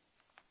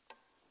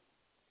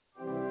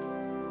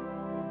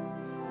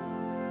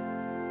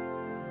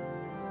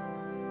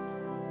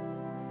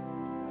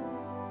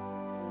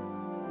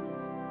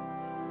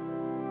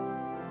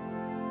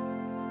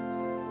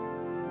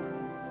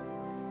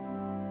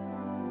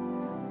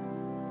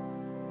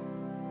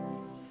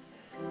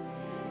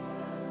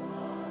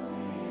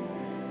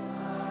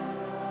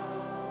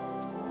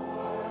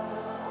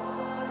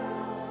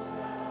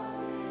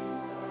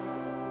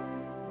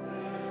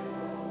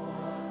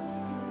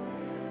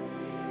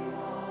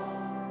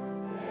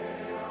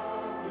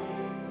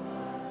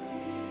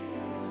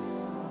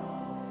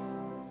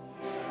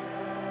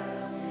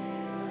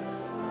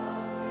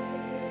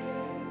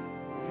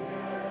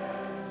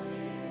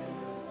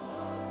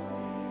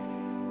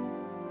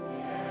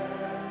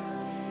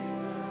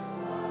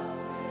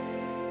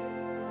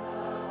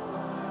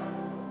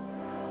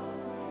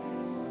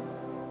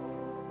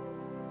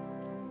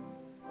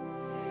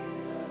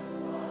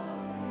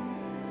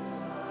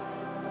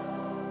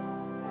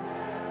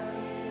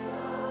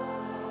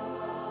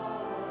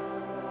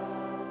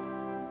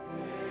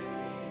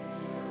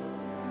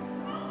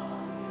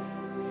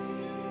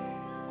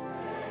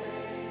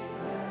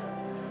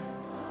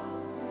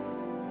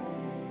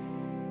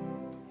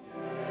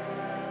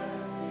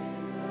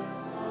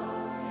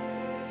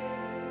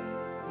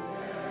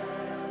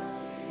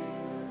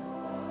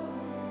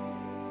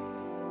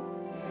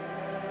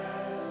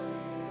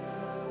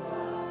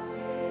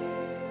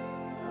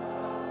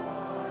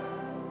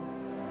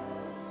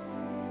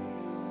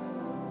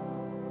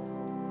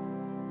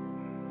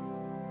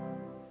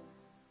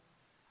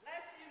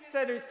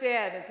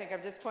 Understand and think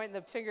I'm just pointing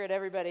the finger at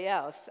everybody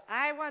else.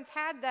 I once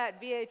had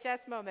that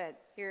VHS moment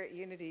here at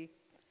Unity.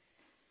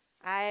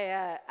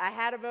 I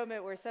had a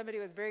moment where somebody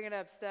was bringing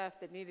up stuff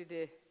that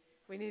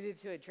we needed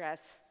to address,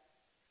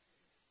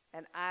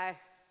 and I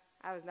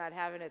was not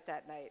having it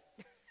that night,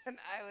 and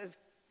I was,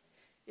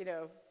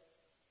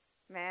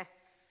 meh.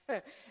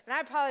 And I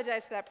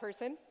apologize to that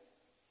person.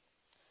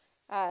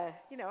 I'd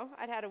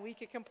had a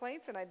week of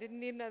complaints, and I didn't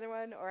need another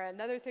one or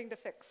another thing to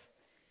fix.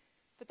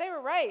 But they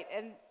were right,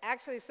 and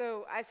actually,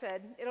 so I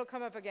said, it'll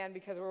come up again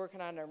because we're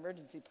working on our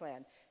emergency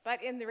plan.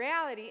 But in the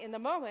reality, in the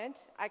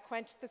moment, I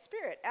quenched the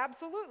spirit.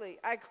 Absolutely,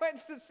 I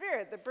quenched the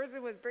spirit. The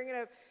person was bringing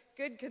up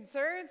good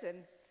concerns,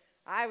 and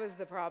I was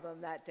the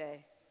problem that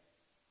day.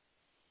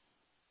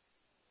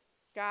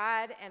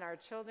 God and our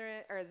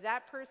children, or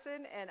that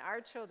person and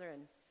our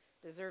children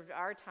deserved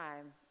our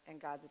time and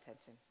God's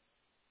attention.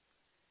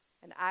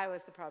 And I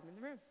was the problem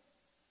in the room.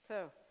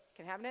 So, it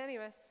can happen to any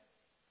of us.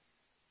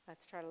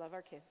 Let's try to love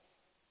our kids.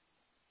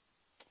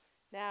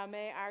 Now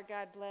may our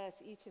God bless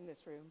each in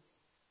this room.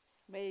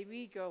 May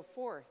we go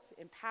forth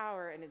in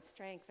power and in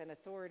strength and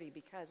authority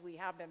because we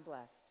have been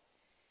blessed.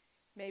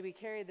 May we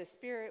carry the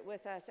Spirit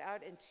with us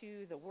out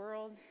into the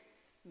world.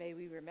 May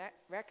we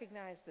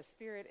recognize the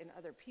Spirit in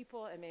other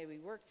people, and may we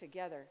work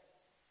together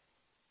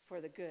for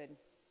the good,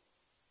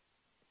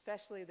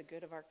 especially the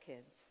good of our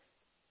kids.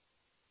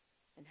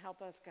 And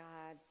help us,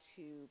 God,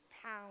 to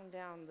pound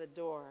down the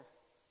door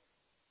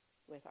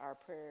with our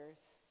prayers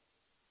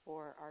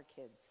for our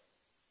kids.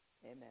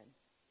 Amen.